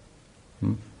 Again?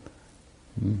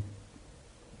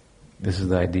 This is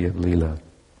the idea of Leela.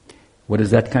 What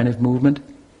is that kind of movement?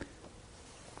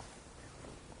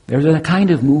 There's a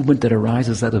kind of movement that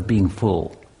arises out of being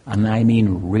full, and I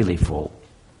mean really full.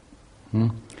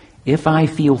 If I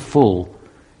feel full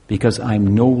because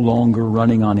I'm no longer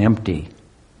running on empty,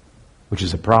 which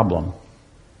is a problem,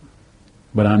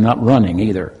 but I'm not running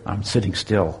either, I'm sitting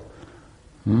still.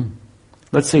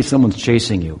 Let's say someone's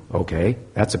chasing you. Okay,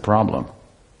 that's a problem.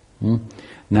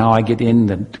 Now I get in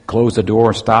and close the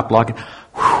door, stop locking.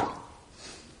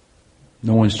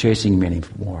 No one's chasing me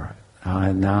anymore.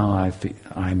 Now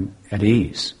I'm at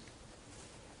ease.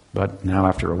 But now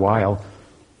after a while,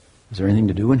 is there anything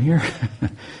to do in here?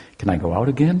 Can I go out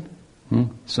again?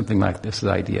 Something like this,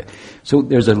 the idea. So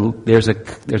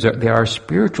there are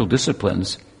spiritual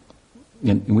disciplines,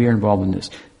 and we are involved in this,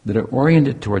 that are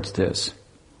oriented towards this.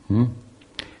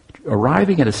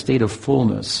 Arriving at a state of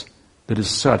fullness that is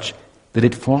such that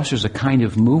it fosters a kind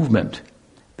of movement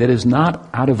that is not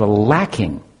out of a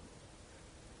lacking.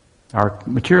 Our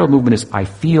material movement is, I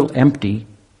feel empty,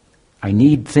 I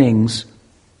need things,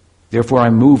 therefore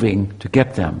I'm moving to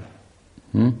get them.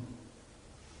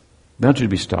 That should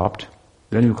be stopped.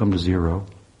 Then you'll come to zero.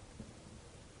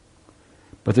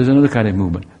 But there's another kind of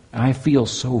movement. I feel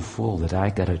so full that I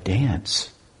gotta dance.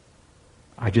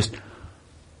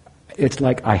 It's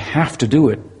like I have to do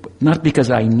it, not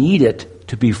because I need it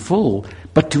to be full,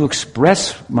 but to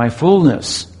express my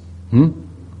fullness.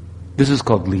 This is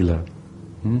called Leela.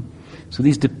 So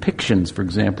these depictions, for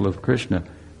example, of Krishna,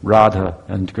 Radha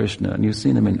and Krishna, and you've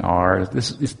seen them in art.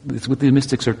 This is what the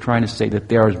mystics are trying to say, that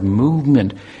there is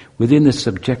movement within this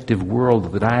subjective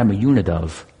world that I am a unit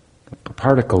of, a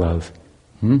particle of.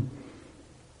 And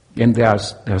there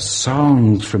are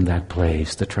songs from that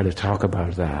place that try to talk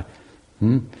about that.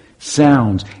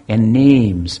 Sounds and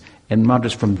names and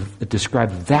mantras that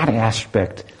describe that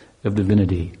aspect of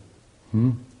divinity.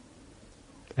 And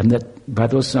that by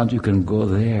those sounds you can go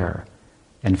there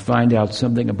and find out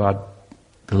something about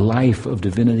the life of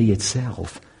divinity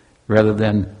itself, rather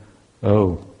than,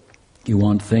 oh, you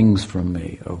want things from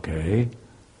me, okay.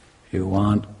 You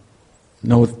want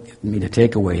me to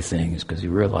take away things because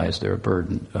you realize they're a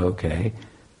burden, okay.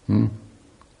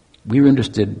 We're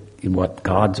interested in what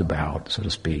God's about, so to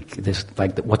speak. This,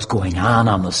 like what's going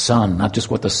on the sun, not just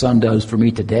what the sun does for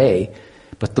me today,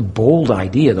 but the bold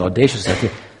idea, the audacious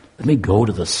idea, let me go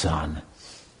to the sun.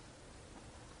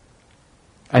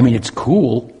 I mean, it's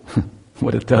cool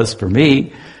what it does for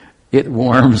me. It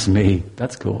warms me.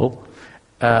 That's cool.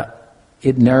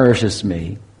 It nourishes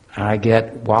me. I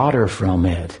get water from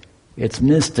it. It's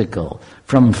mystical.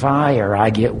 From fire, I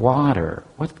get water.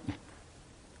 What?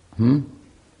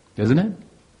 Isn't it?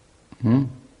 And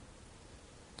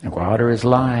water is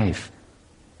life.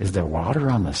 Is there water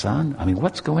on the sun? I mean,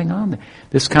 what's going on there?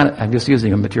 This kind of, I'm just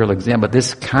using a material example, but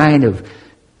this kind of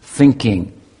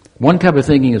thinking, one type of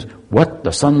thinking is what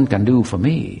the sun can do for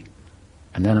me.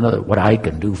 And then another, what I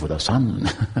can do for the sun.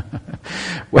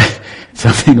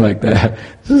 Something like that.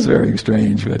 This is very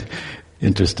strange, but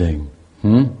interesting.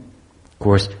 Of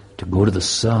course, to go to the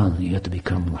sun, you have to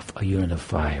become a unit of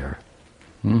fire.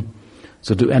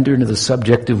 So to enter into the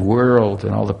subjective world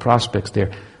and all the prospects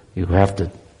there, you have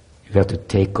to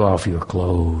take off your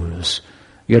clothes.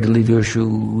 You have to leave your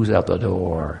shoes out the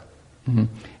door.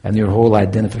 And your whole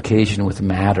identification with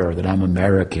matter, that I'm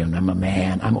American, I'm a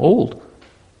man, I'm old,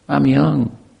 I'm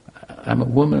young, I'm a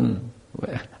woman,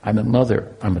 I'm a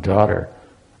mother, I'm a daughter,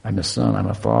 I'm a son, I'm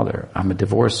a father, I'm a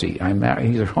divorcee, I'm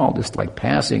married. These are all just like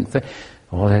passing things.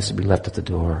 All has to be left at the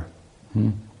door.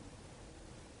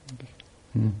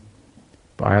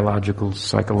 Biological,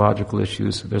 psychological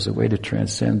issues, there's a way to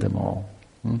transcend them all.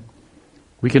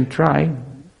 We can try,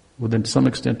 within some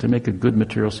extent, to make a good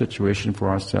material situation for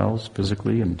ourselves,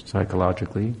 physically and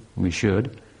psychologically. We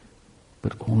should,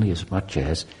 but only as much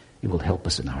as it will help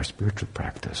us in our spiritual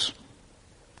practice.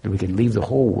 That we can leave the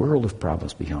whole world of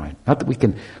problems behind. Not that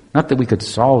we could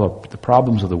solve the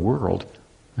problems of the world,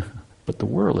 but the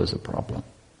world is a problem.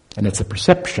 And it's a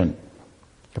perception,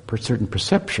 a certain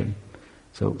perception.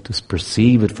 So to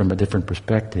perceive it from a different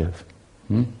perspective.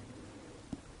 And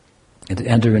to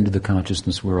enter into the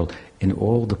consciousness world in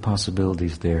all the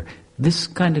possibilities there. This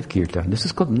kind of kirtan, this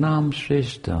is called Nam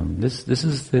Shreshtam. This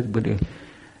is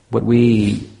what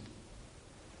we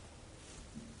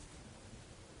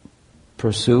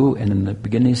pursue, and in the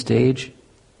beginning stage,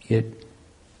 it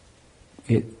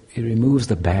removes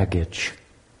the baggage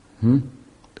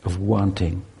of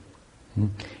wanting.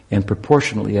 And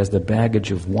proportionally, as the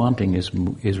baggage of wanting is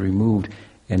removed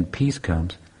and peace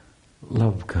comes,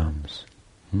 love comes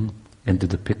into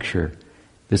the picture.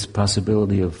 This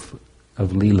possibility of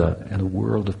Leela and a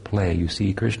world of play. You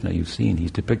see Krishna, you've seen,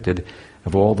 he's depicted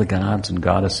of all the gods and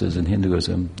goddesses in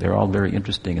Hinduism. They're all very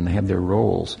interesting and they have their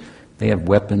roles. They have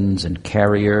weapons and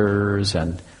carriers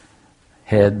and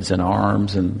heads and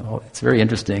arms, and it's very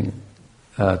interesting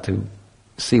to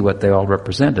see what they all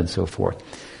represent and so forth.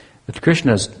 But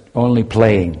Krishna's only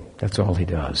playing, that's all he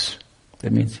does.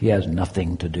 That means he has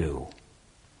nothing to do.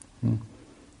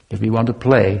 If you want to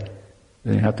play,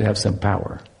 then you have to have some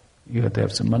power. You have to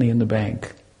have some money in the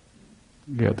bank.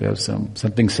 You have to have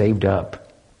something saved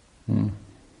up.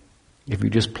 If you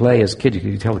just play as kids,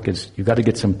 you tell the kids, you've got to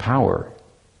get some power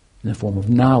in the form of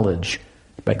knowledge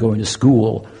by going to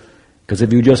school. Because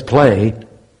if you just play,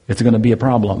 it's going to be a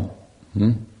problem.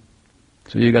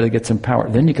 So you got to get some power.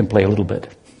 Then you can play a little bit.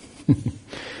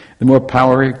 The more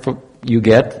power you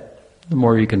get, the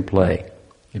more you can play.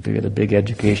 If you get a big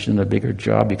education, a bigger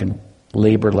job, you can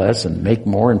labor less and make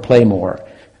more and play more.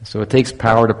 So it takes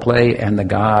power to play, and the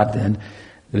God then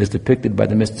that is depicted by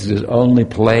the mystics is only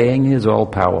playing is all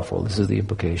powerful. This is the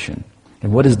implication.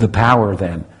 And what is the power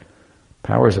then?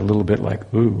 Power is a little bit like,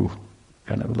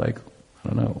 kind of like, I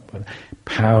don't know, but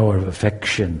power of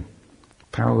affection,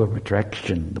 power of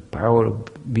attraction, the power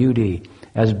of beauty.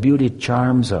 As beauty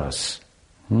charms us.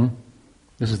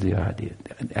 This is the idea.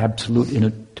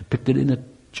 Absolute, depicted in a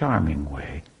charming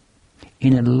way,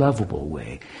 in a lovable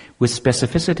way, with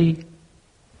specificity,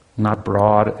 not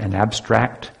broad and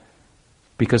abstract,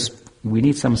 because we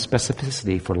need some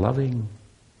specificity for loving.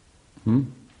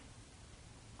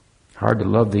 Hard to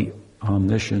love the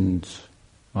omniscient,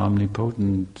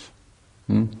 omnipotent.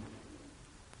 In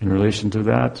relation to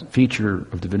that feature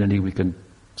of divinity, we can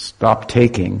stop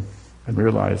taking and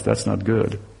realize that's not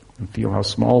good, and feel how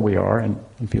small we are, and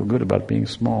feel good about being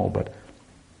small. But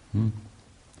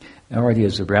our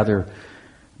ideas are rather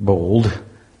bold,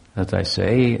 as I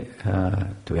say,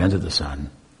 to enter the sun,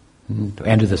 to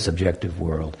enter the subjective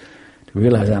world, to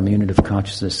realize I'm a unit of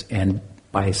consciousness, and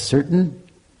by a certain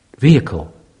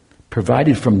vehicle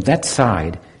provided from that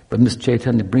side, but Miss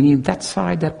Chaitanya bringing that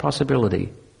side, that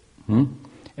possibility, and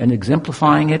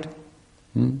exemplifying it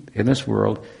in this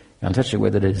world in such a way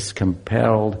that it has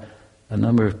compelled a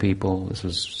number of people, this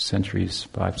was centuries,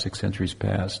 5-6 centuries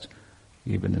past,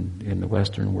 even in the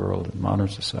Western world, in modern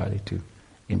society, to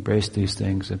embrace these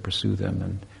things and pursue them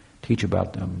and teach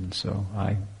about them. And so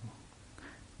I'm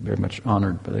very much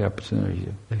honored by the opportunity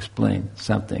to explain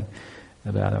something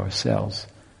about ourselves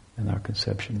and our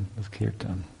conception of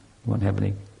Kirtan. You want to have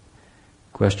any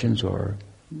questions or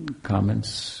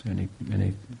comments,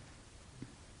 anything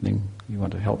you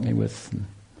want to help me with and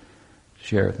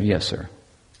share with me? Yes, sir.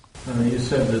 You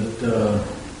said that the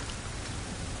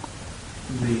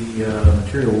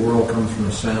material world comes from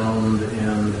a sound,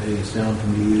 and a sound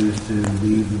can be used to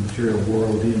leave the material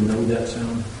world. Do you know that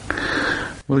sound?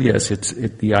 Well, yes. It's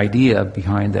the idea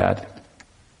behind that.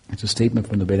 It's a statement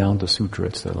from the Vedanta Sutra.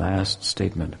 It's the last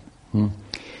statement.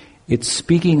 It's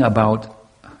speaking about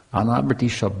anavriti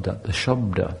shabda,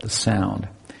 the sound.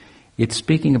 It's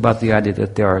speaking about the idea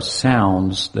that there are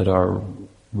sounds that are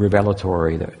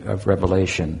revelatory, of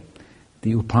revelation.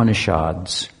 The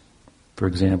Upanishads, for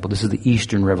example, this is the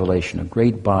Eastern revelation, a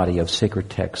great body of sacred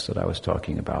texts that I was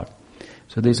talking about.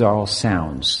 So these are all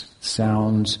sounds.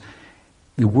 Sounds.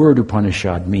 The word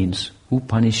Upanishad means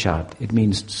Upanishad. It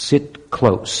means sit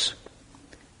close.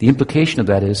 The implication of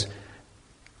that is,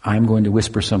 I'm going to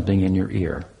whisper something in your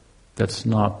ear. That's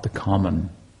not the common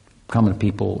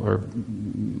people are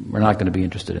not going to be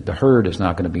interested in. The herd is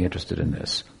not going to be interested in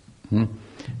this.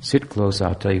 Sit close,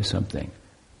 I'll tell you something.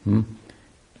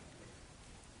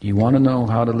 You want to know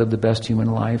how to live the best human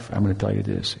life? I'm going to tell you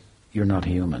this. You're not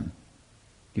human.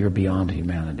 You're beyond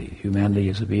humanity. Humanity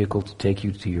is a vehicle to take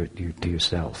you to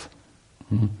yourself.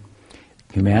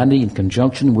 Humanity in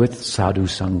conjunction with sadhu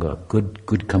sangha,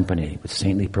 good company, with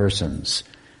saintly persons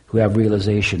who have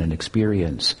realization and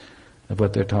experience of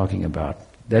what they're talking about.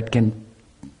 That can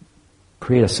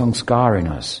create a sanskar in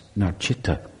us, in our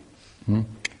chitta,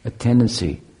 a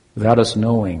tendency, without us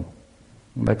knowing.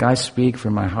 Like I speak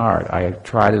from my heart, I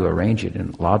try to arrange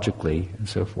it logically and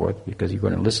so forth, because you're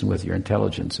going to listen with your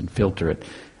intelligence and filter it,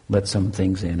 let some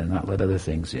things in and not let other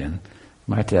things in.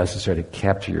 My task is to try to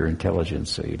capture your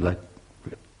intelligence so you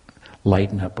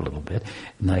lighten up a little bit,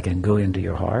 and I can go into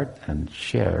your heart and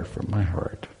share from my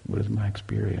heart what is my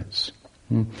experience.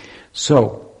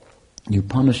 So, the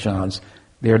Upanishads,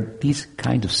 there are these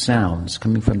kind of sounds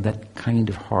coming from that kind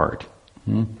of heart.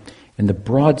 In the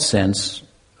broad sense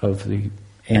of the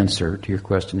answer to your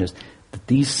question is that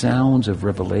these sounds of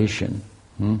revelation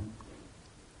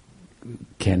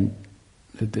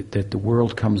that the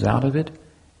world comes out of it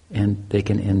and they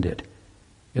can end it.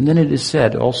 And then it is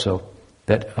said also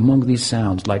that among these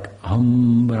sounds, like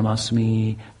Hum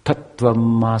Brahmasmi,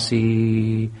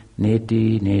 Tattvamasi,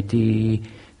 Neti, Neti,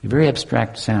 very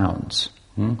abstract sounds.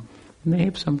 And they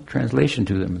have some translation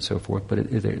to them and so forth, but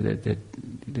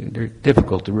they're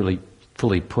difficult to really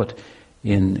fully put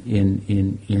in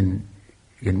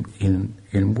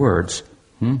words.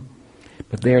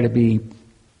 But they are to be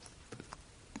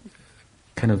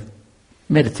kind of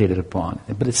meditated upon.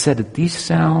 But it's said that these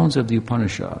sounds of the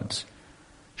Upanishads,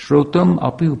 Shrotam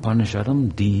api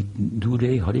Upanishadam dure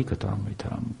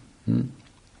harikatamritam.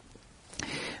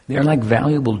 They are like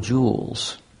valuable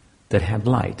jewels that have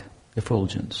light,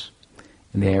 effulgence.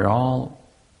 And they are all,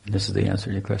 and this is the answer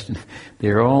to your question, they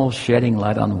are all shedding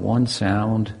light on one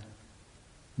sound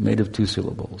made of 2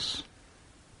 syllables.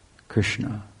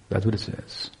 Krishna. That's what it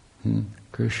says.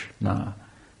 Krishna.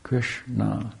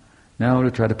 Krishna. Now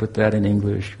to try to put that in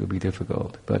English will be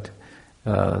difficult, but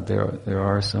there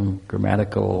are some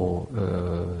grammatical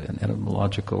and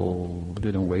etymological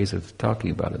ways of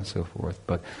talking about it and so forth,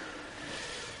 but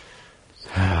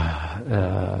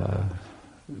the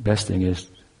best thing is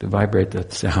to vibrate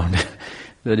that sound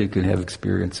that you can have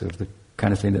experience of the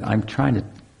kind of thing that I'm trying to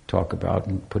talk about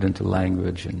and put into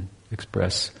language and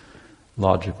express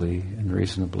logically and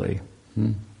reasonably.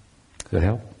 Does that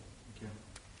help?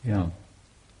 Yeah.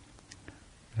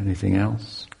 Anything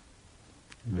else?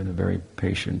 You've been a very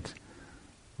patient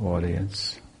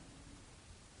audience.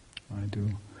 I do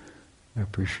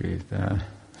appreciate that.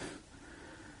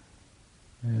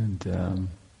 And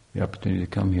the opportunity to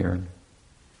come here,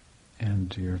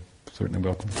 and you're certainly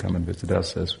welcome to come and visit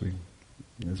us. As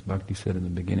Bhakti said in the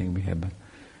beginning, we have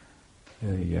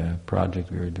a project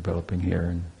we are developing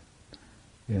here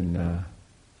in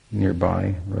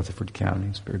nearby Rutherford County.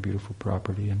 It's a very beautiful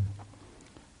property,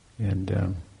 and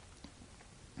a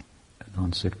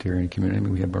non-sectarian community. I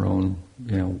mean, we have our own,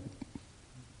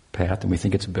 path, and we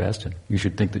think it's best. And you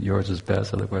should think that yours is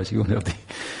best. Otherwise, you won't have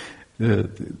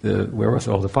the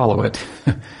wherewithal to follow it.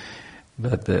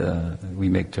 But we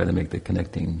try to make the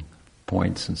connecting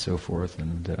points and so forth,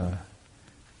 and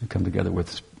come together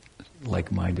with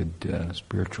like-minded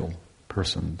spiritual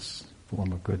persons,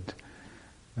 form a good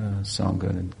sangha,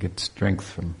 and get strength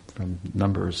from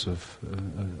numbers of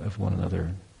one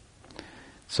another.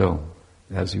 So,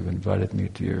 as you've invited me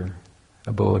to your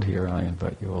abode here, I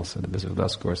invite you also to visit with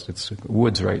us. Of course, it's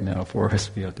woods right now for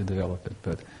us. We have to develop it,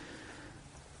 but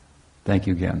thank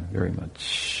you again very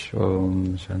much.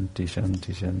 Om Shanti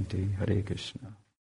Shanti Shanti. Hare Krishna.